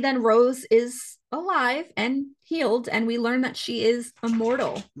we see then Rose is alive and healed, and we learn that she is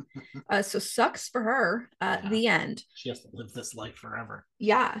immortal. So sucks for her. The end. She has to live this life forever.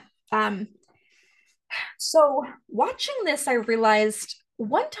 Yeah. So watching this, I realized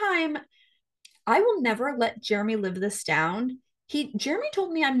one time I will never let Jeremy live this down. Jeremy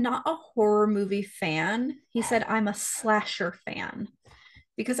told me I'm not a horror movie fan. He said I'm a slasher fan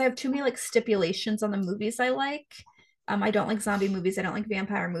because I have too many like stipulations on the movies I like. I don't like zombie movies. I don't like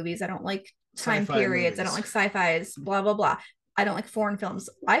vampire movies. I don't like time sci-fi periods. movies. I don't like sci-fis, blah, blah, blah. I don't like foreign films.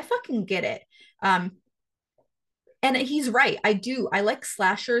 I fucking get it. And he's right. I do. I like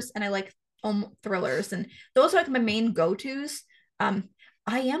slashers and I like thrillers. And those are like my main go-tos. I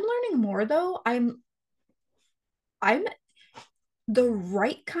am learning more though. I'm the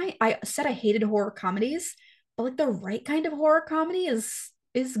right kind. I said I hated horror comedies, but like the right kind of horror comedy is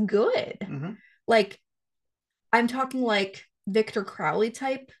good. Mm-hmm. Like I'm talking like Victor Crowley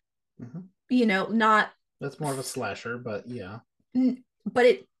type, mm-hmm. You know, not that's more of a slasher, but yeah.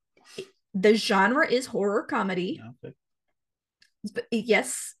 But the genre is horror comedy. Okay. But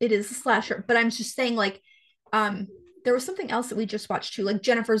yes, it is a slasher. But I'm just saying, like, there was something else that we just watched too, like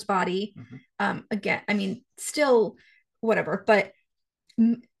Jennifer's Body. Mm-hmm. Again, I mean, still whatever. But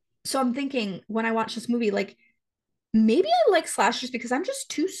so I'm thinking when I watch this movie, like maybe I like slashers because I'm just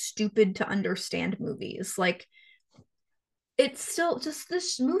too stupid to understand movies. Like it's still just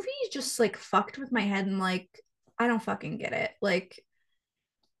this movie just like fucked with my head and like I don't fucking get it. Like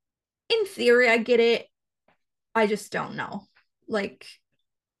in theory, I get it. I just don't know. Like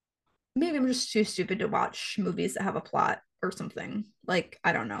maybe I'm just too stupid to watch movies that have a plot or something. Like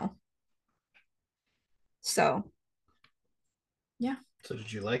I don't know. So yeah. So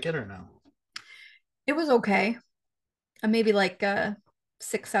did you like it or no? It was okay. Maybe like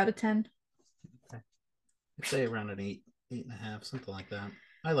 6 out of 10. Okay. I'd say around an 8.5, something like that.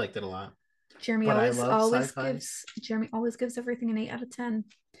 I liked it a lot. Jeremy always gives everything an 8 out of 10.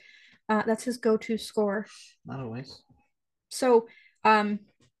 That's his go-to score. Not always. So, have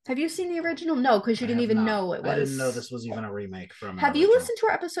you seen the original? No, because you didn't even know it was. I didn't know this was even a remake from. Have you listened to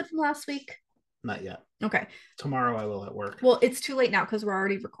our episode from last week? Not yet. Okay. Tomorrow I will at work. Well, it's too late now because we're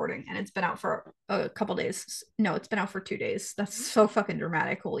already recording and it's been out for a couple days. No, it's been out for 2 days. That's so fucking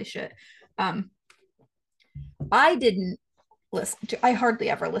dramatic. Holy shit. I didn't listen to, I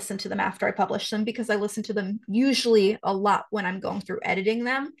hardly ever listen to them after I publish them because I listen to them usually a lot when I'm going through editing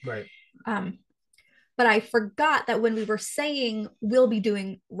them. Right. But I forgot that when we were saying we'll be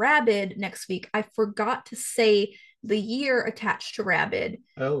doing Rabid next week, I forgot to say the year attached to Rabid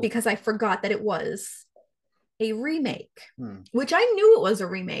Oh, because I forgot that it was a remake, Hmm. which I knew it was a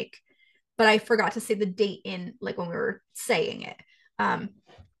remake, but I forgot to say the date in like when we were saying it.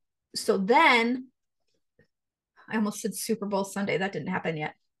 So then I almost said Super Bowl Sunday. That didn't happen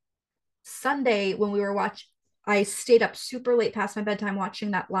yet. Sunday when we were watching, I stayed up super late past my bedtime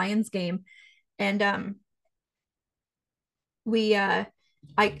watching that Lions game, and we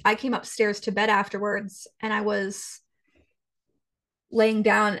I came upstairs to bed afterwards, and I was laying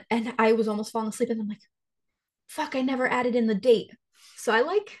down and I was almost falling asleep, and I'm like, fuck, I never added in the date. So I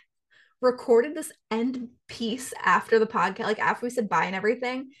like recorded this end piece after the podcast, like after we said bye and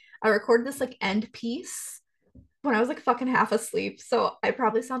everything. I recorded this like end piece when I was like fucking half asleep. So I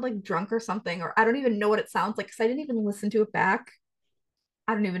probably sound like drunk or something, or I don't even know what it sounds like because I didn't even listen to it back.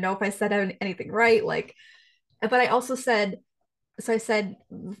 I don't even know if I said anything right. Like, but I also said, so I said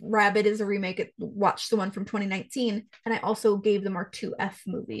Rabid is a remake. Watch the one from 2019, and I also gave them our two F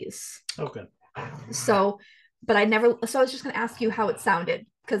movies. okay. So, but I never. So I was just gonna ask you how it sounded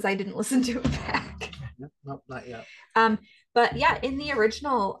because I didn't listen to it back. Nope, not yet. But yeah, in the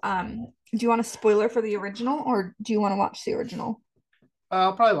original, do you want a spoiler for the original, or do you want to watch the original?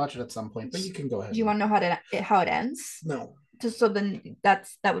 I'll probably watch it at some point, but you can go ahead. Do you want to know how it ends? No. Just so then that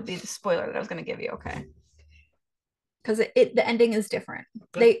would be the spoiler that I was going to give you. Okay. Because the ending is different.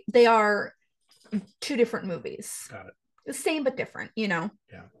 Good. They are two different movies. Got it. The same but different, you know.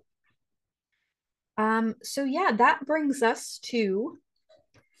 Yeah. So yeah, that brings us to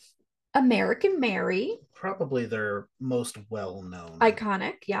American Mary. Probably their most well-known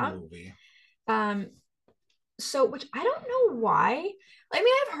Iconic, yeah. movie. So which I don't know why. I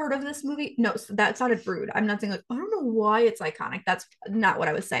mean, I've heard of this movie. No, that sounded rude. I'm not saying like, I don't know why it's iconic. That's not what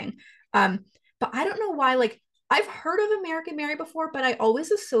I was saying. But I don't know why, like, I've heard of American Mary before, but I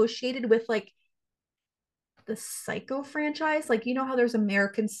always associated with like the Psycho franchise. Like, you know how there's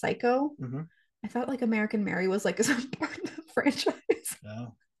American Psycho? Mm-hmm. I thought like American Mary was like a part of the franchise.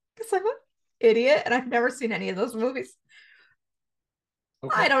 Oh. Because I'm an idiot and I've never seen any of those movies.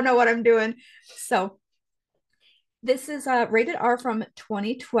 Okay. I don't know what I'm doing. So this is rated R from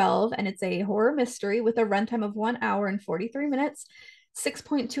 2012, and it's a horror mystery with a runtime of 1 hour and 43 minutes,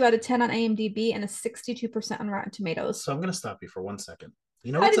 6.2 out of 10 on IMDb, and a 62% on Rotten Tomatoes. So I'm going to stop you for 1 second.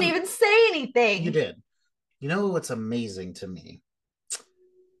 You know, I didn't even say anything. You did. You know what's amazing to me?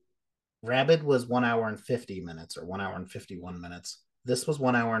 Rabid was 1 hour and 50 minutes, or 1 hour and 51 minutes. This was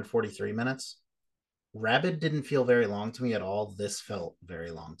 1 hour and 43 minutes. Rabid didn't feel very long to me at all. This felt very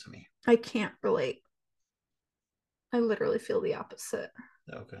long to me. I can't relate. I literally feel the opposite.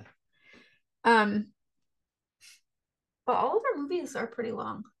 Okay. But all of our movies are pretty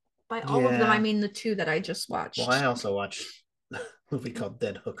long. By all of them, I mean the two that I just watched. Well, I also watched a movie called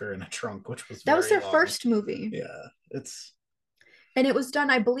Dead Hooker in a Trunk, which was that was their long. first movie. Yeah, and it was done.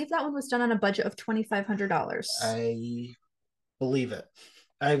 I believe that one was done on a budget of $2,500. I believe it.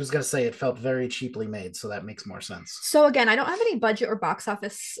 I was going to say it felt very cheaply made, so that makes more sense. So again, I don't have any budget or box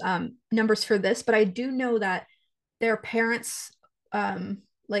office numbers for this, but I do know that their parents,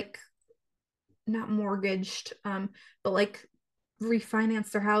 like, not mortgaged, but like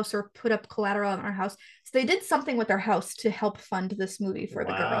refinance their house or put up collateral on our house. So they did something with their house to help fund this movie for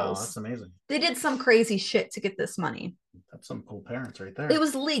the girls. That's amazing. They did some crazy shit to get this money. That's some cool parents right there. It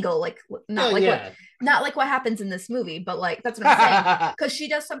was legal, like not what happens in this movie, but like that's what I'm saying. Because she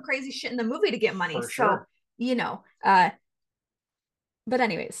does some crazy shit in the movie to get money. For sure. You know. But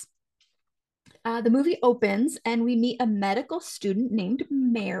anyways, the movie opens and we meet a medical student named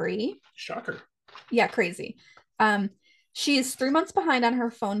Mary. Shocker. Yeah, crazy. She is 3 months behind on her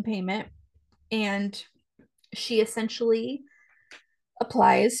phone payment, and she essentially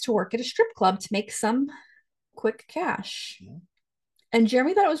applies to work at a strip club to make some quick cash. Yeah. And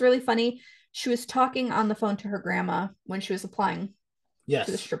Jeremy thought it was really funny. She was talking on the phone to her grandma when she was applying to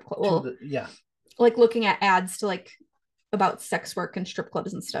the strip club. Well, like looking at ads to like about sex work and strip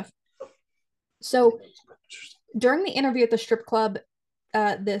clubs and stuff. So during the interview at the strip club,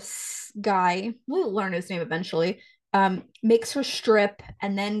 this guy, we'll learn his name eventually, makes her strip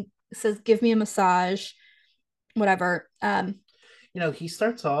and then says, give me a massage, whatever. He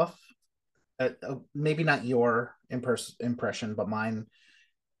starts off, maybe not your impression, but mine.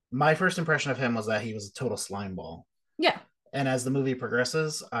 My first impression of him was that he was a total slime ball. Yeah. And as the movie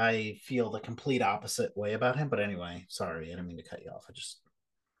progresses, I feel the complete opposite way about him. But anyway, sorry, I didn't mean to cut you off.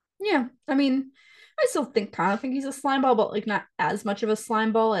 Yeah, I mean, I still think he's a slime ball, but like not as much of a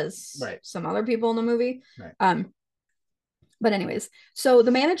slime ball as some other people in the movie. Right. But anyways, so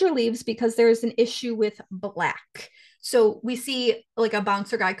the manager leaves because there is an issue with black. So we see like a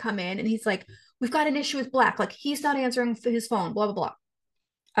bouncer guy come in and he's like, we've got an issue with Black. Like, he's not answering his phone, blah, blah,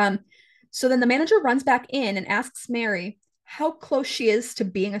 blah. So then the manager runs back in and asks Mary how close she is to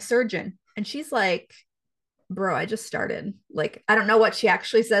being a surgeon. And she's like, bro, I just started. Like, I don't know what she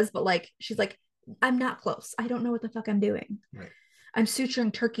actually says, but like, she's like, I'm not close. I don't know what the fuck I'm doing. Right. I'm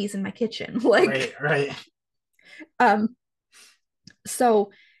suturing turkeys in my kitchen. Like, right.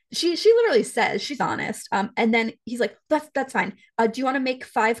 So she literally says she's honest. And then he's like, that's fine. Do you want to make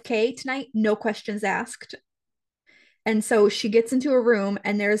 5K tonight? No questions asked. And so she gets into a room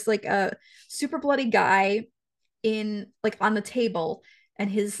and there's like a super bloody guy in like on the table, and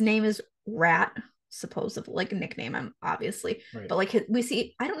his name is Rat, supposedly, like a nickname, obviously. Right. But like we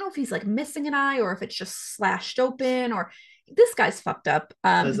see, I don't know if he's like missing an eye or if it's just slashed open, or this guy's fucked up.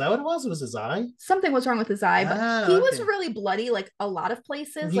 Is that what it was? It was his eye? Something was wrong with his eye, but he was really bloody, like a lot of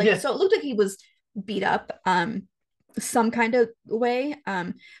places. Like, so it looked like he was beat up some kind of way.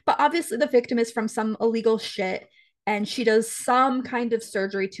 But obviously the victim is from some illegal shit, and she does some kind of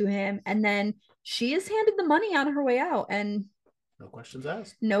surgery to him, and then she is handed the money on her way out, and no questions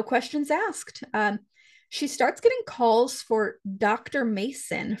asked. No questions asked. She starts getting calls for Dr.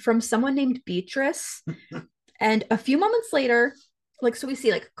 Mason from someone named Beatrice. And a few moments later, like, so we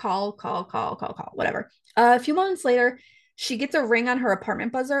see like call, whatever. A few moments later, she gets a ring on her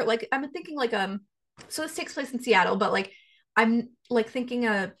apartment buzzer. Like, I'm thinking like, so this takes place in Seattle, but like, I'm like thinking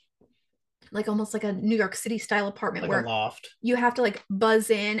like almost like a New York City style apartment, like where a loft. You have to like buzz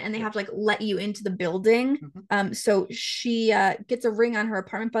in and they have to like let you into the building. So she gets a ring on her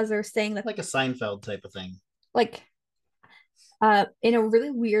apartment buzzer saying that, like a Seinfeld type of thing, like in a really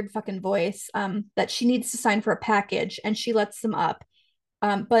weird fucking voice, that she needs to sign for a package, and she lets them up.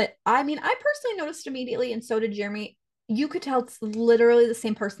 But I mean, I personally noticed immediately, and so did Jeremy, you could tell it's literally the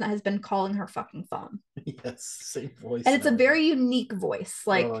same person that has been calling her fucking phone. Yes, same voice. And it's a very unique voice.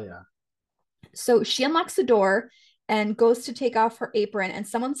 Like, oh yeah. So she unlocks the door and goes to take off her apron, and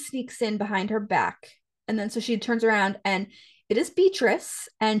someone sneaks in behind her back. And then so she turns around, and it is Beatrice,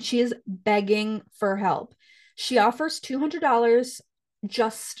 and she is begging for help. She offers $200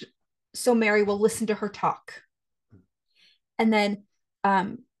 just so Mary will listen to her talk. And then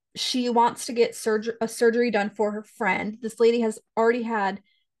she wants to get a surgery done for her friend. This lady has already had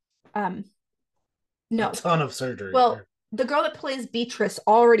a ton of surgery. Well, the girl that plays Beatrice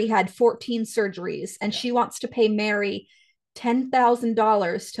already had 14 surgeries, and she wants to pay Mary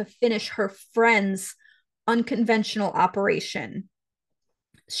 $10,000 to finish her friend's unconventional operation.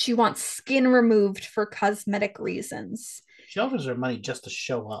 She wants skin removed for cosmetic reasons. She offers her money just to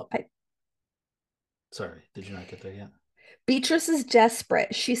show up. Sorry, did you not get there yet? Beatrice is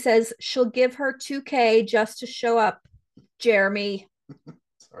desperate. She says she'll give her $2,000 just to show up, Jeremy.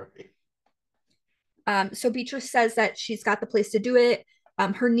 Sorry. So Beatrice says that she's got the place to do it.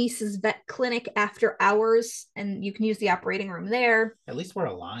 Her niece's vet clinic after hours, and you can use the operating room there. At least we're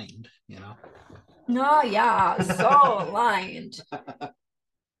aligned, you know? No, yeah, so aligned.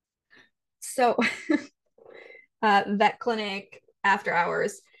 So, vet clinic after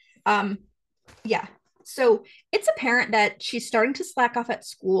hours. Yeah. So it's apparent that she's starting to slack off at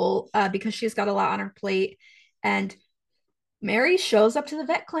school because she's got a lot on her plate. And Mary shows up to the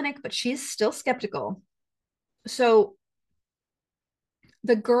vet clinic, but she's still skeptical. So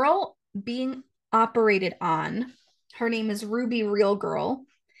the girl being operated on, her name is Ruby Real Girl,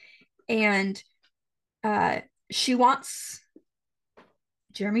 and she wants,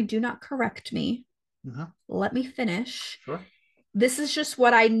 Jeremy, do not correct me. Let me finish. Sure. This is just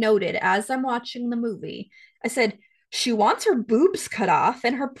what I noted as I'm watching the movie. I said, she wants her boobs cut off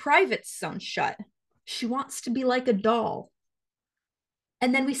and her privates sewn shut. She wants to be like a doll.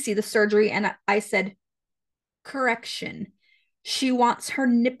 And then we see the surgery, and I said, correction. She wants her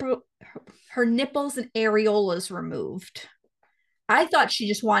nipples and areolas removed. I thought she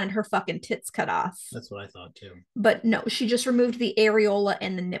just wanted her fucking tits cut off. That's what I thought too. But no, she just removed the areola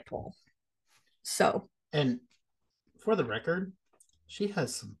and the nipple. So. And for the record, she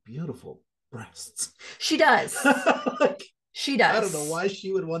has some beautiful breasts. She does. She does. I don't know why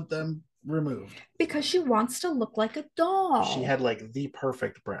she would want them removed. Because she wants to look like a doll. She had like the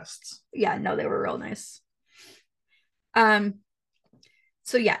perfect breasts. Yeah, no, they were real nice.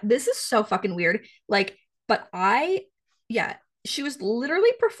 So yeah, this is so fucking weird. Like, but she was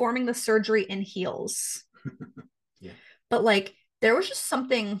literally performing the surgery in heels. Yeah. But like, there was just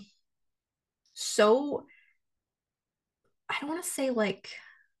something so, I don't want to say like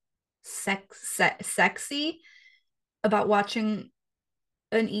sexy about watching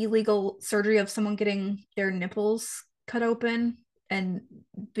an illegal surgery of someone getting their nipples cut open and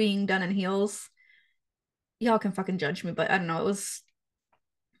being done in heels. Y'all can fucking judge me, but I don't know, it was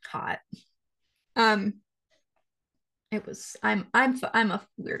hot. Um, it was I'm a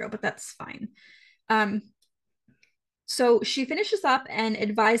weirdo, but that's fine. Um, so she finishes up and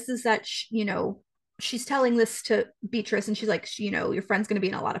advises that she's telling this to Beatrice, and she's like, your friend's going to be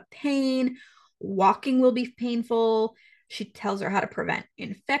in a lot of pain. Walking will be painful. She tells her how to prevent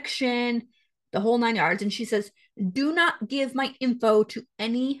infection, the whole 9 yards, and she says, "Do not give my info to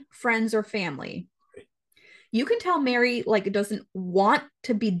any friends or family." You can tell Mary like doesn't want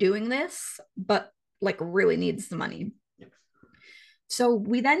to be doing this, but like really needs the money. So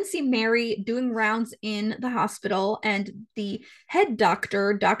we then see Mary doing rounds in the hospital, and the head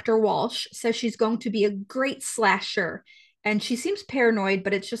doctor, Dr. Walsh, says she's going to be a great slasher. And she seems paranoid,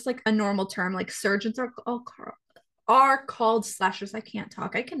 but it's just like a normal term. Like surgeons are called slashers. I can't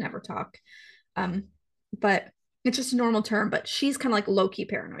talk. I can never talk. But it's just a normal term. But she's kind of like low key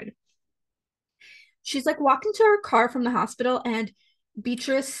paranoid. She's like walking to her car from the hospital, and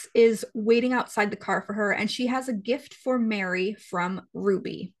Beatrice is waiting outside the car for her, and she has a gift for Mary from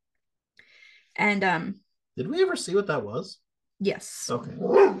Ruby. And did we ever see what that was? Yes. Okay.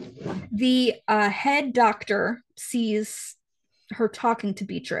 The head doctor sees her talking to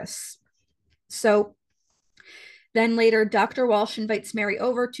Beatrice. So then later, Dr. Walsh invites Mary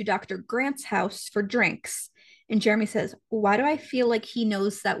over to Dr. Grant's house for drinks. And Jeremy says, "Why do I feel like he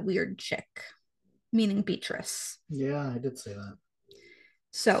knows that weird chick?" Meaning Beatrice. Yeah, I did say that.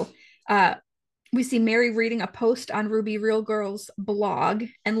 So we see Mary reading a post on Ruby Real Girl's blog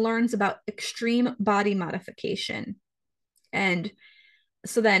and learns about extreme body modification. And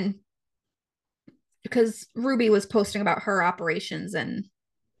so then, because Ruby was posting about her operations, and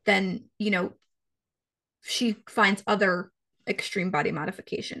then, she finds other extreme body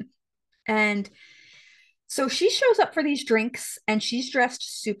modification. And so she shows up for these drinks, and she's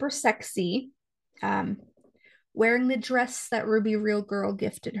dressed super sexy, wearing the dress that Ruby Real Girl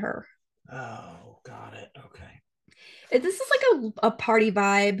gifted her. Oh, got it. Okay. This is like a party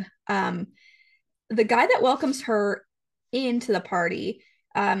vibe. The guy that welcomes her into the party,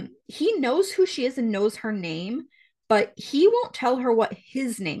 he knows who she is and knows her name, but he won't tell her what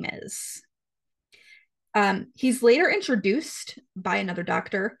his name is. He's later introduced by another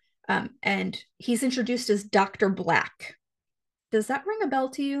doctor, and he's introduced as Dr. Black. Does that ring a bell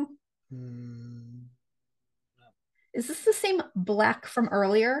to you? Is this the same Black from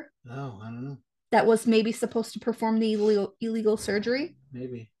earlier? No, I don't know. That was maybe supposed to perform the illegal surgery?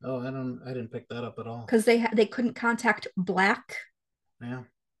 Maybe. Oh, I didn't pick that up at all. Because they couldn't contact Black. Yeah.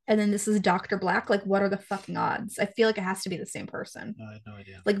 And then this is Dr. Black. Like, what are the fucking odds? I feel like it has to be the same person. No, I had no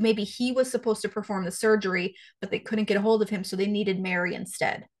idea. Like, maybe he was supposed to perform the surgery, but they couldn't get a hold of him, so they needed Mary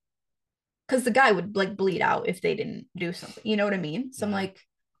instead. Because the guy would like bleed out if they didn't do something. You know what I mean? So I'm like,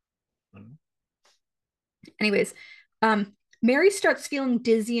 anyways, Mary starts feeling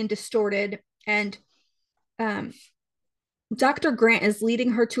dizzy and distorted, and Dr. Grant is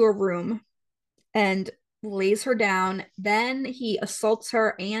leading her to a room and lays her down. Then he assaults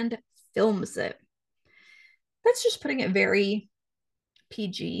her and films it. That's just putting it very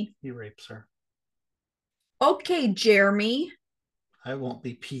PG. He rapes her. Okay, Jeremy. I won't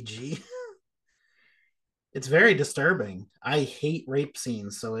be PG. It's very disturbing. I hate rape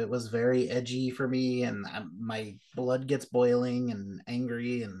scenes, so it was very edgy for me, and my blood gets boiling and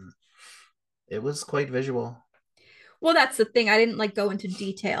angry, and it was quite visual. Well, that's the thing. I didn't like go into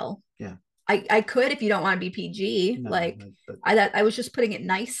detail. Yeah. I could if you don't want to be PG. No, like but... I was just putting it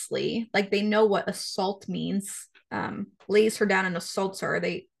nicely. Like they know what assault means. Lays her down and assaults her.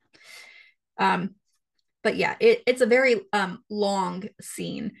 But yeah, it's a very long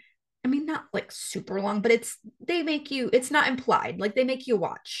scene. I mean, not like super long, but it's not implied. Like they make you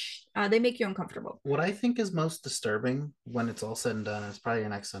watch. They make you uncomfortable. What I think is most disturbing when it's all said and done, it's probably your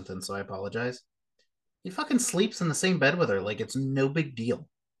next sentence, so I apologize. He fucking sleeps in the same bed with her. Like it's no big deal.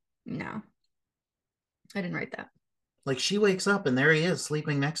 No. I didn't write that. Like she wakes up and there he is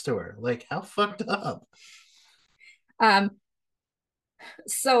sleeping next to her. Like how fucked up.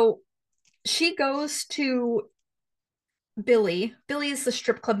 So she goes to Billy. Billy's the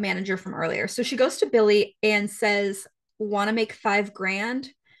strip club manager from earlier. So she goes to Billy and says, "Want to make $5,000?"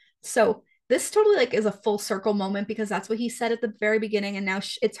 So this totally like is a full circle moment because that's what he said at the very beginning, and now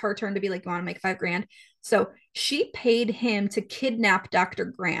it's her turn to be like, "You want to make $5,000?" So she paid him to kidnap Dr.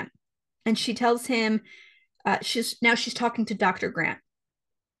 Grant, and she tells him she's talking to Dr. Grant.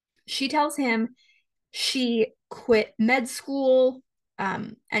 She tells him she quit med school,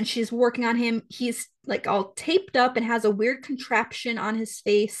 and she's working on him. He's like all taped up and has a weird contraption on his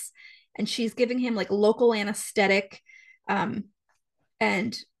face, and she's giving him like local anesthetic,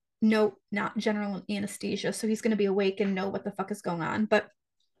 and no, not general anesthesia. So he's going to be awake and know what the fuck is going on. But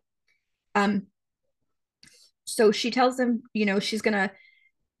So she tells him, she's going to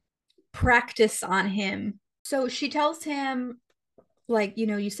practice on him. So she tells him, like,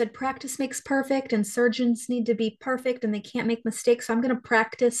 you said practice makes perfect and surgeons need to be perfect and they can't make mistakes. So I'm going to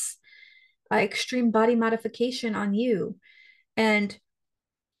practice extreme body modification on you. And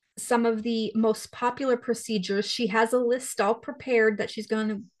some of the most popular procedures, she has a list all prepared that she's going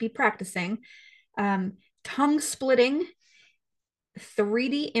to be practicing. Tongue splitting,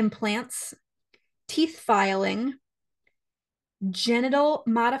 3D implants, teeth filing, genital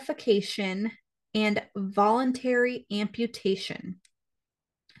modification, and voluntary amputation.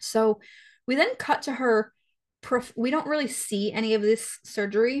 So we then cut to her. We don't really see any of this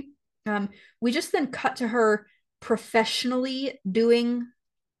surgery. We just then cut to her professionally doing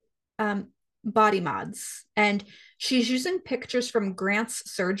body mods. And she's using pictures from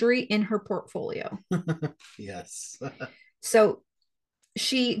Grant's surgery in her portfolio. Yes. So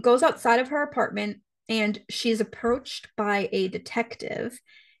she goes outside of her apartment and she's approached by a detective,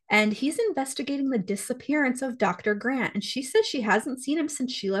 and he's investigating the disappearance of Dr. Grant. And she says she hasn't seen him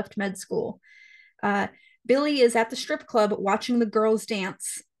since she left med school. Billy is at the strip club watching the girls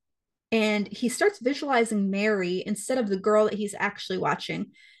dance, and he starts visualizing Mary instead of the girl that he's actually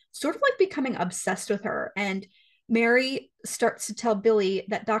watching, sort of like becoming obsessed with her. And Mary starts to tell Billy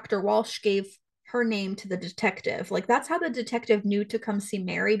that Dr. Walsh gave her name to the detective. Like, that's how the detective knew to come see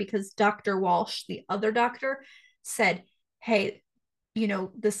Mary, because Dr. Walsh, the other doctor, said, hey,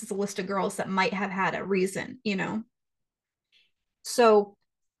 this is a list of girls that might have had a reason. So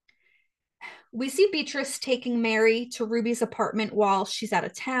we see Beatrice taking Mary to Ruby's apartment while she's out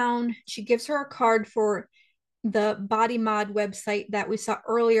of town. She gives her a card for the body mod website that we saw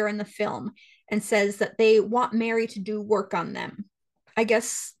earlier in the film and says that they want Mary to do work on them. I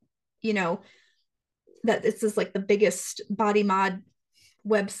guess, that this is like the biggest body mod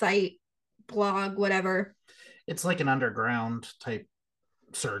website, blog, whatever. It's like an underground type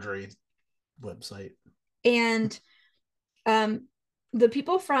surgery website. And the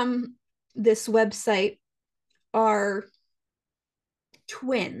people from this website are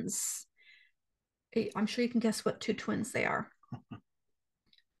twins. I'm sure you can guess what two twins they are.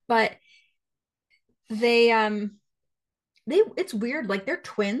 But it's weird. Like, they're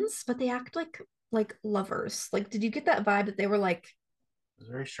twins, but they act like lovers. Like, did you get that vibe that they were like It was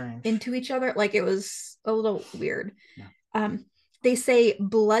very strange into each other? Like, it was a little weird. Yeah. They say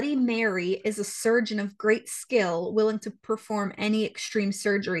Bloody Mary is a surgeon of great skill, willing to perform any extreme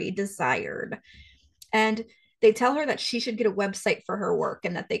surgery desired. And they tell her that she should get a website for her work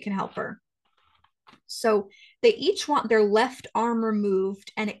and that they can help her. So they each want their left arm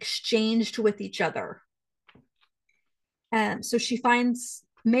removed and exchanged with each other. So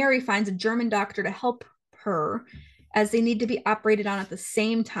Mary finds a German doctor to help her, as they need to be operated on at the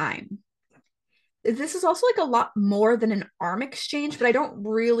same time. This is also like a lot more than an arm exchange, but I don't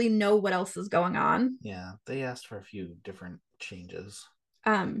really know what else is going on. Yeah, they asked for a few different changes.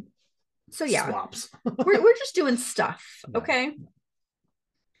 So yeah, swaps. we're just doing stuff, okay?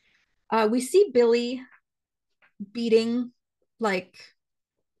 We see Billy beating like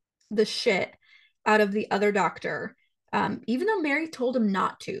the shit out of the other doctor, even though Mary told him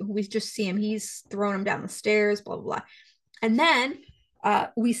not to. We just see him; he's throwing him down the stairs, blah blah blah. And then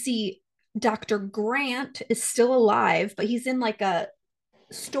we see Dr. Grant is still alive, but he's in like a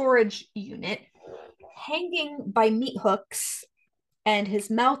storage unit, hanging by meat hooks, and his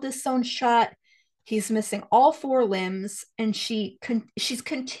mouth is sewn shut. He's missing all 4 limbs, and she's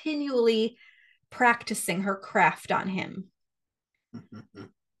continually practicing her craft on him.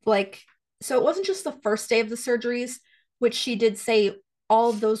 Like, so it wasn't just the first day of the surgeries, which she did say all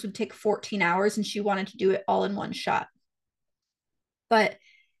of those would take 14 hours, and she wanted to do it all in one shot. But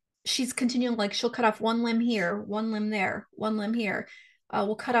she's continuing, like, she'll cut off 1 limb here, 1 limb there, 1 limb here.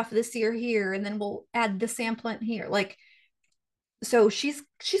 We'll cut off this ear here, and then we'll add this implant here. Like, so she's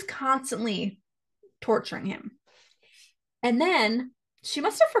constantly torturing him. And then she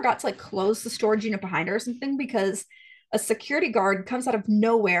must have forgot to like close the storage unit behind her or something, because a security guard comes out of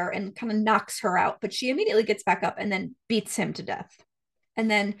nowhere and kind of knocks her out, but she immediately gets back up and then beats him to death.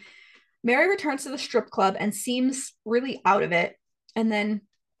 And then Mary returns to the strip club and seems really out of it. And then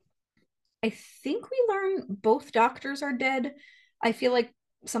I think we learn both doctors are dead. I feel like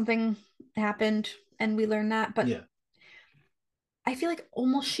something happened and we learn that, but yeah. I feel like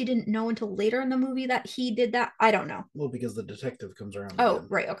almost she didn't know until later in the movie that he did that. I don't know. Well, because the detective comes around. Oh, again.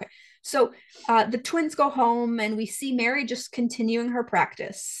 right. Okay. So the twins go home and we see Mary just continuing her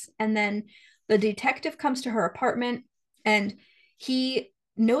practice. And then the detective comes to her apartment and he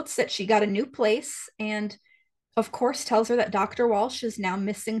notes that she got a new place and, of course, tells her that Dr. Walsh is now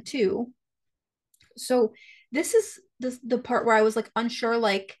missing too. So this is the part where I was like unsure,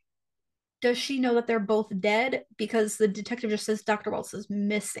 like, does she know that they're both dead? Because the detective just says Dr. Wells is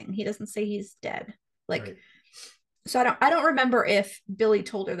missing. He doesn't say he's dead. Like, right. So I don't remember if Billy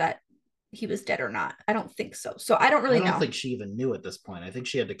told her that he was dead or not. I don't think so. So I don't really know. I don't think she even knew at this point. I think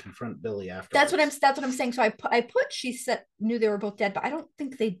she had to confront Billy afterwards. That's what I'm saying. So I put she said knew they were both dead, but I don't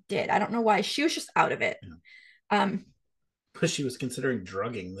think they did. I don't know why. She was just out of it. Yeah. Because she was considering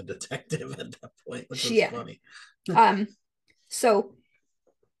drugging the detective at that point, which was funny. So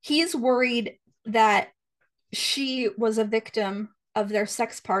he's worried that she was a victim of their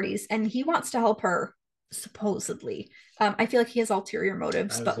sex parties, and he wants to help her, supposedly. I feel like he has ulterior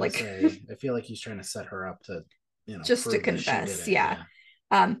motives, but like I feel like he's trying to set her up to, just to confess. Yeah.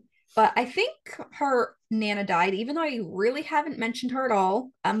 But I think her Nana died, even though I really haven't mentioned her at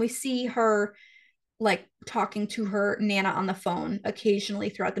all. We see her like talking to her Nana on the phone occasionally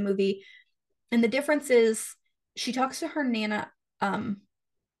throughout the movie. And the difference is she talks to her Nana,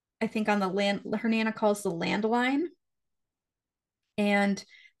 I think on the land, her Nana calls the landline. And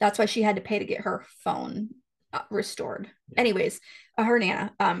that's why she had to pay to get her phone restored. Yeah. Anyways, her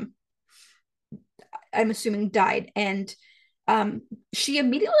Nana, I'm assuming died. And she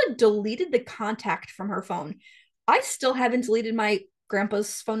immediately deleted the contact from her phone. I still haven't deleted my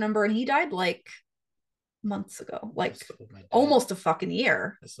grandpa's phone number, and he died like months ago, like almost a fucking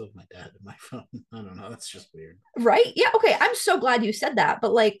year. I still have my dad in my phone. I don't know. That's just weird. Right? Yeah. Okay. I'm so glad you said that.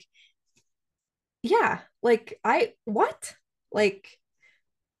 But like, yeah, like what? Like,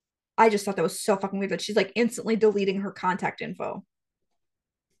 I just thought that was so fucking weird that she's like instantly deleting her contact info.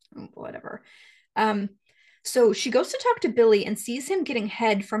 Whatever. So she goes to talk to Billy and sees him getting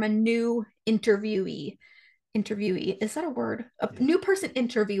head from a new interviewee. Is that a word? New person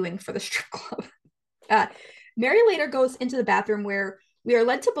interviewing for the strip club. Mary later goes into the bathroom where we are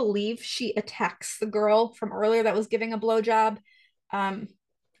led to believe she attacks the girl from earlier that was giving a blowjob.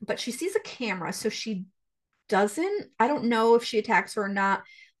 But she sees a camera, so she doesn't. I don't know if she attacks her or not.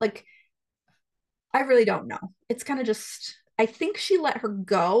 Like, I really don't know. It's kind of just, I think she let her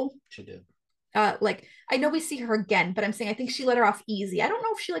go. She did. Like, I know we see her again, but I'm saying I think she let her off easy. I don't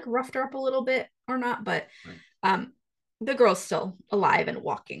know if she like roughed her up a little bit or not, but the girl's still alive and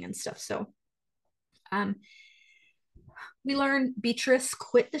walking and stuff. So we learn Beatrice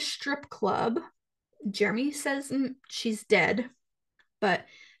quit the strip club. Jeremy says she's dead, but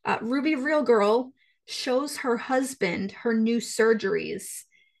Ruby Real Girl shows her husband her new surgeries,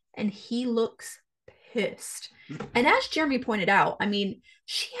 and he looks pissed. And as Jeremy pointed out, I mean,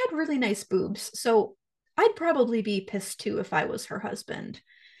 she had really nice boobs, so I'd probably be pissed too if I was her husband.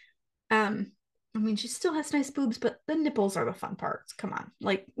 I mean, she still has nice boobs, but the nipples are the fun parts. Come on,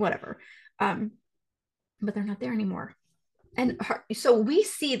 like whatever. But they're not there anymore. And so we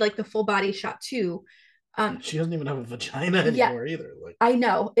see like the full body shot too. She doesn't even have a vagina anymore either. Like, I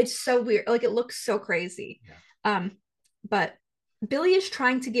know, it's so weird. Like, it looks so crazy. Yeah. But Billy is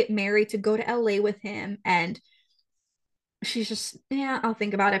trying to get Mary to go to LA with him, and she's just, yeah, I'll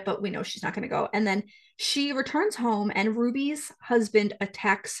think about it, but we know she's not going to go. And then she returns home, and Ruby's husband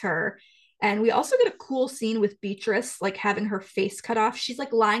attacks her. And we also get a cool scene with Beatrice, like having her face cut off. She's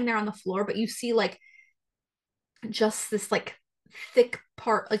like lying there on the floor, but you see like just this like thick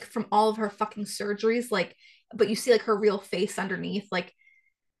part like from all of her fucking surgeries, like, but you see like her real face underneath. Like,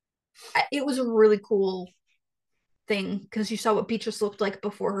 it was a really cool thing because you saw what Beatrice looked like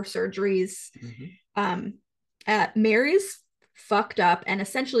before her surgeries. Mary's fucked up and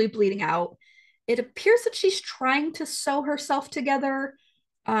essentially bleeding out. It appears that she's trying to sew herself together.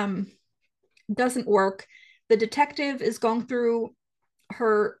 Doesn't work. The detective is going through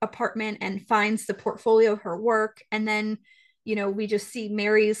her apartment and finds the portfolio of her work, and then we just see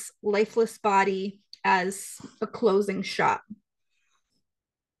Mary's lifeless body as a closing shot.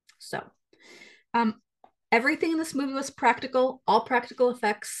 So everything in this movie was practical, all practical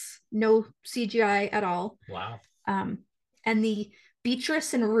effects, no CGI at all. Wow. And the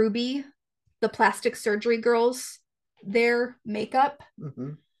Beatrice and Ruby, the plastic surgery girls, their makeup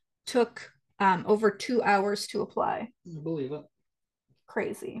took over 2 hours to apply. I believe it.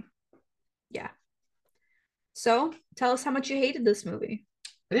 Crazy. Yeah. So tell us how much you hated this movie.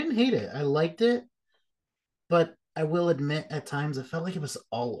 I didn't hate it. I liked it, but I will admit at times it felt like it was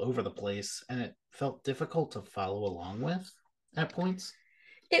all over the place, and it felt difficult to follow along with at points.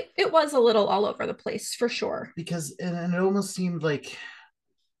 It was a little all over the place for sure. Because and it almost seemed like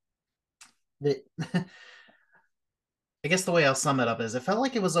that. I guess the way I'll sum it up is it felt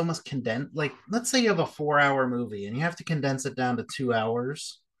like it was almost condensed. Like, let's say you have a 4-hour movie and you have to condense it down to 2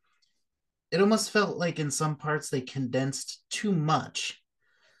 hours. It almost felt like in some parts they condensed too much.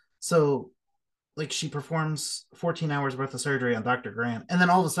 So like she performs 14 hours worth of surgery on Dr. Grant, and then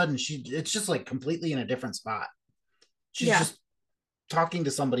all of a sudden it's just like completely in a different spot. She's just talking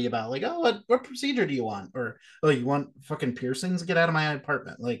to somebody about like, oh, what procedure do you want? Or, oh, you want fucking piercings? Get out of my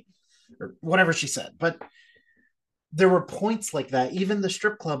apartment. Like, or whatever she said. But there were points like that. Even the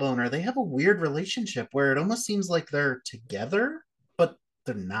strip club owner, they have a weird relationship where it almost seems like they're together, but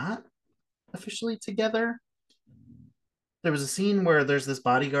they're not officially together. There was a scene where there's this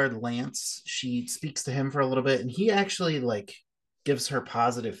bodyguard, Lance. She speaks to him for a little bit, and he actually like gives her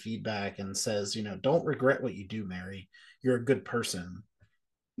positive feedback and says, don't regret what you do, Mary. You're a good person.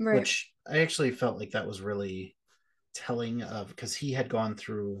 Right. Which I actually felt like that was really telling of, because he had gone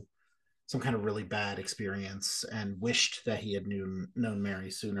through some kind of really bad experience and wished that he had known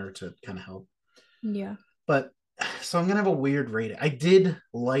Mary sooner to kind of help. Yeah. But so I'm gonna have a weird rating. I did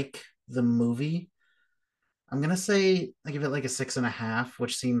like the movie. I'm gonna say I give it like a 6.5,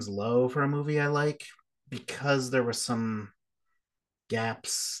 which seems low for a movie I like, because there were some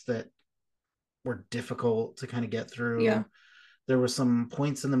gaps that were difficult to kind of get through. Yeah. There were some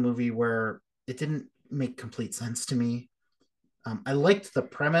points in the movie where it didn't make complete sense to me. I liked the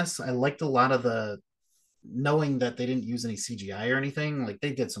premise. I liked a lot of the knowing that they didn't use any CGI or anything. Like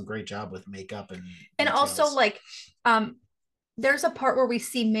they did some great job with makeup and details. Also like there's a part where we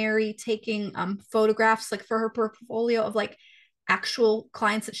see Mary taking photographs like for her portfolio of like actual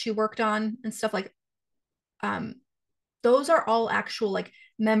clients that she worked on and stuff. Like those are all actual like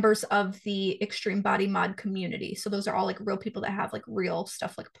members of the extreme body mod community. So those are all like real people that have like real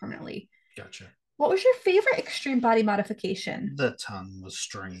stuff like permanently. Gotcha. What was your favorite extreme body modification? The tongue was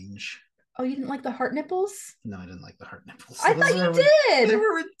strange. Oh, you didn't like the heart nipples? No, I didn't like the heart nipples. I thought you did. They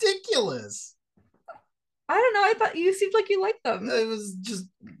were ridiculous. I don't know. I thought you seemed like you liked them. It was just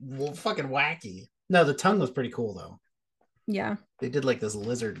fucking wacky. No, the tongue was pretty cool though. Yeah. They did like this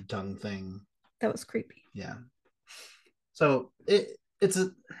lizard tongue thing. That was creepy. Yeah. So it's a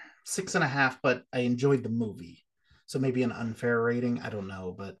 6.5, but I enjoyed the movie. So maybe an unfair rating. I don't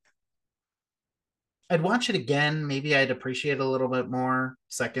know, but I'd watch it again. Maybe I'd appreciate it a little bit more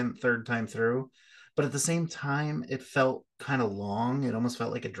second, third time through. But at the same time, it felt kind of long. It almost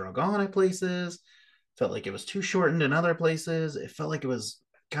felt like it drug on at places. Felt like it was too shortened in other places. It felt like it was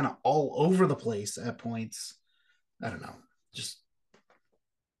kind of all over the place at points. I don't know. Just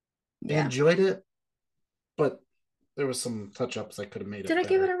I enjoyed it, but there was some touch-ups I could have made. Did I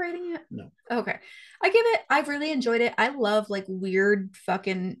give it a rating yet? No. Okay. I really enjoyed it. I love like weird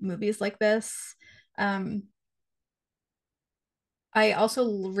fucking movies like this. I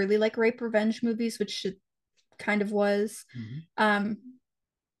also really like rape revenge movies, which it kind of was. Mm-hmm.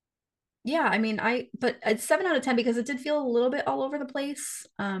 Yeah, I mean, but it's 7 out of 10 because it did feel a little bit all over the place.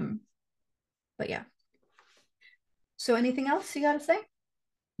 But yeah. So anything else you got to say?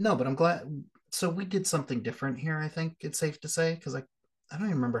 No, but I'm glad. So we did something different here, I think it's safe to say, because I don't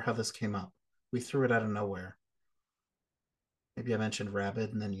even remember how this came up. We threw it out of nowhere. Maybe I mentioned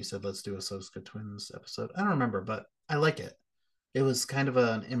Rabid, and then you said, let's do a Soska Twins episode. I don't remember, but I like it. It was kind of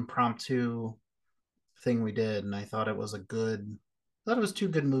an impromptu thing we did, and I thought it was two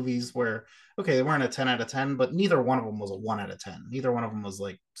good movies where, okay, they weren't a 10 out of 10, but neither one of them was a 1 out of 10. Neither one of them was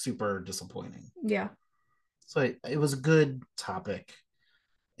like super disappointing. Yeah. So it was a good topic,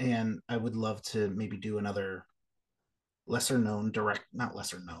 and I would love to maybe do another not lesser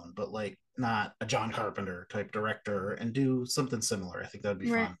known, but like not a John Carpenter type director, and do something similar. I think that would be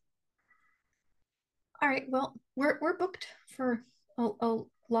fun. All right. Well, we're booked for a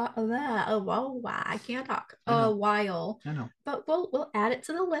lot of that. Oh, wow, I can't talk. A while. I know. But we'll add it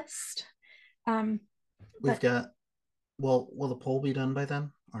to the list. We've got. Well, will the poll be done by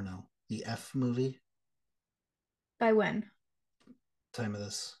then or no? The F movie. By when? Time of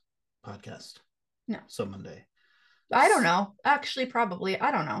this podcast. No. So Monday. I don't know. Actually, probably. I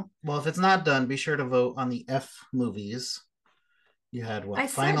don't know. Well, if it's not done, be sure to vote on the F movies. You had what?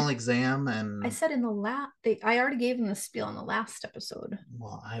 Final Exam and... I said in the last... I already gave them the spiel in the last episode.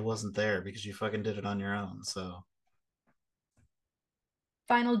 Well, I wasn't there because you fucking did it on your own, so...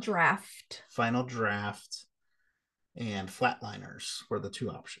 Final Draft. Final Draft and Flatliners were the two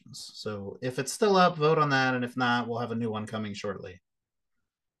options. So if it's still up, vote on that, and if not, we'll have a new one coming shortly.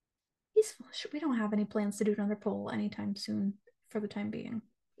 We don't have any plans to do another poll anytime soon for the time being.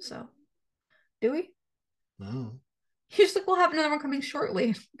 So, do we? No. He's just like, we'll have another one coming shortly.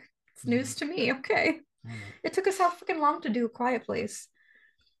 It's news to me. Okay. It took us how freaking long to do A Quiet Place.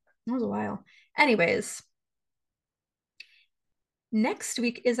 It was a while. Anyways, next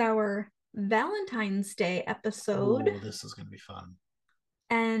week is our Valentine's Day episode. Oh, this is going to be fun.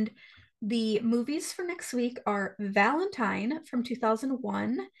 And the movies for next week are Valentine from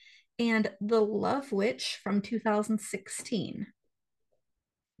 2001 and The Love Witch from 2016.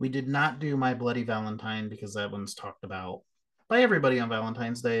 We did not do My Bloody Valentine because that one's talked about by everybody on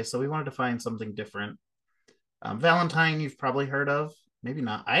Valentine's Day, so we wanted to find something different. Valentine, you've probably heard of. Maybe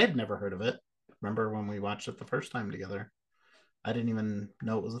not. I had never heard of it. Remember when we watched it the first time together? I didn't even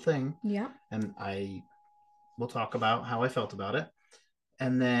know it was a thing. Yeah. And I will talk about how I felt about it.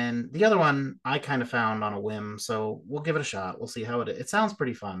 And then the other one I kind of found on a whim, so we'll give it a shot. We'll see how it sounds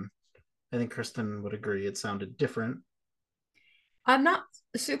pretty fun. I think Kristen would agree. It sounded different. I'm not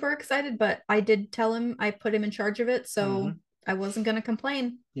super excited, but I did tell him I put him in charge of it, so I wasn't going to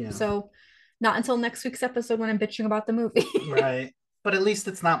complain. Yeah. So not until next week's episode when I'm bitching about the movie. Right. But at least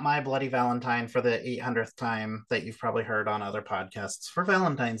it's not My Bloody Valentine for the 800th time that you've probably heard on other podcasts for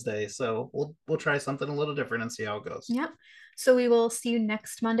Valentine's Day. So we'll try something a little different and see how it goes. Yeah. So we will see you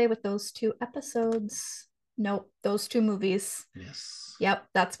next Monday with those 2 episodes. Nope, those 2 movies. Yes. Yep,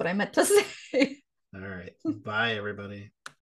 that's what I meant to say. All right. Bye, everybody.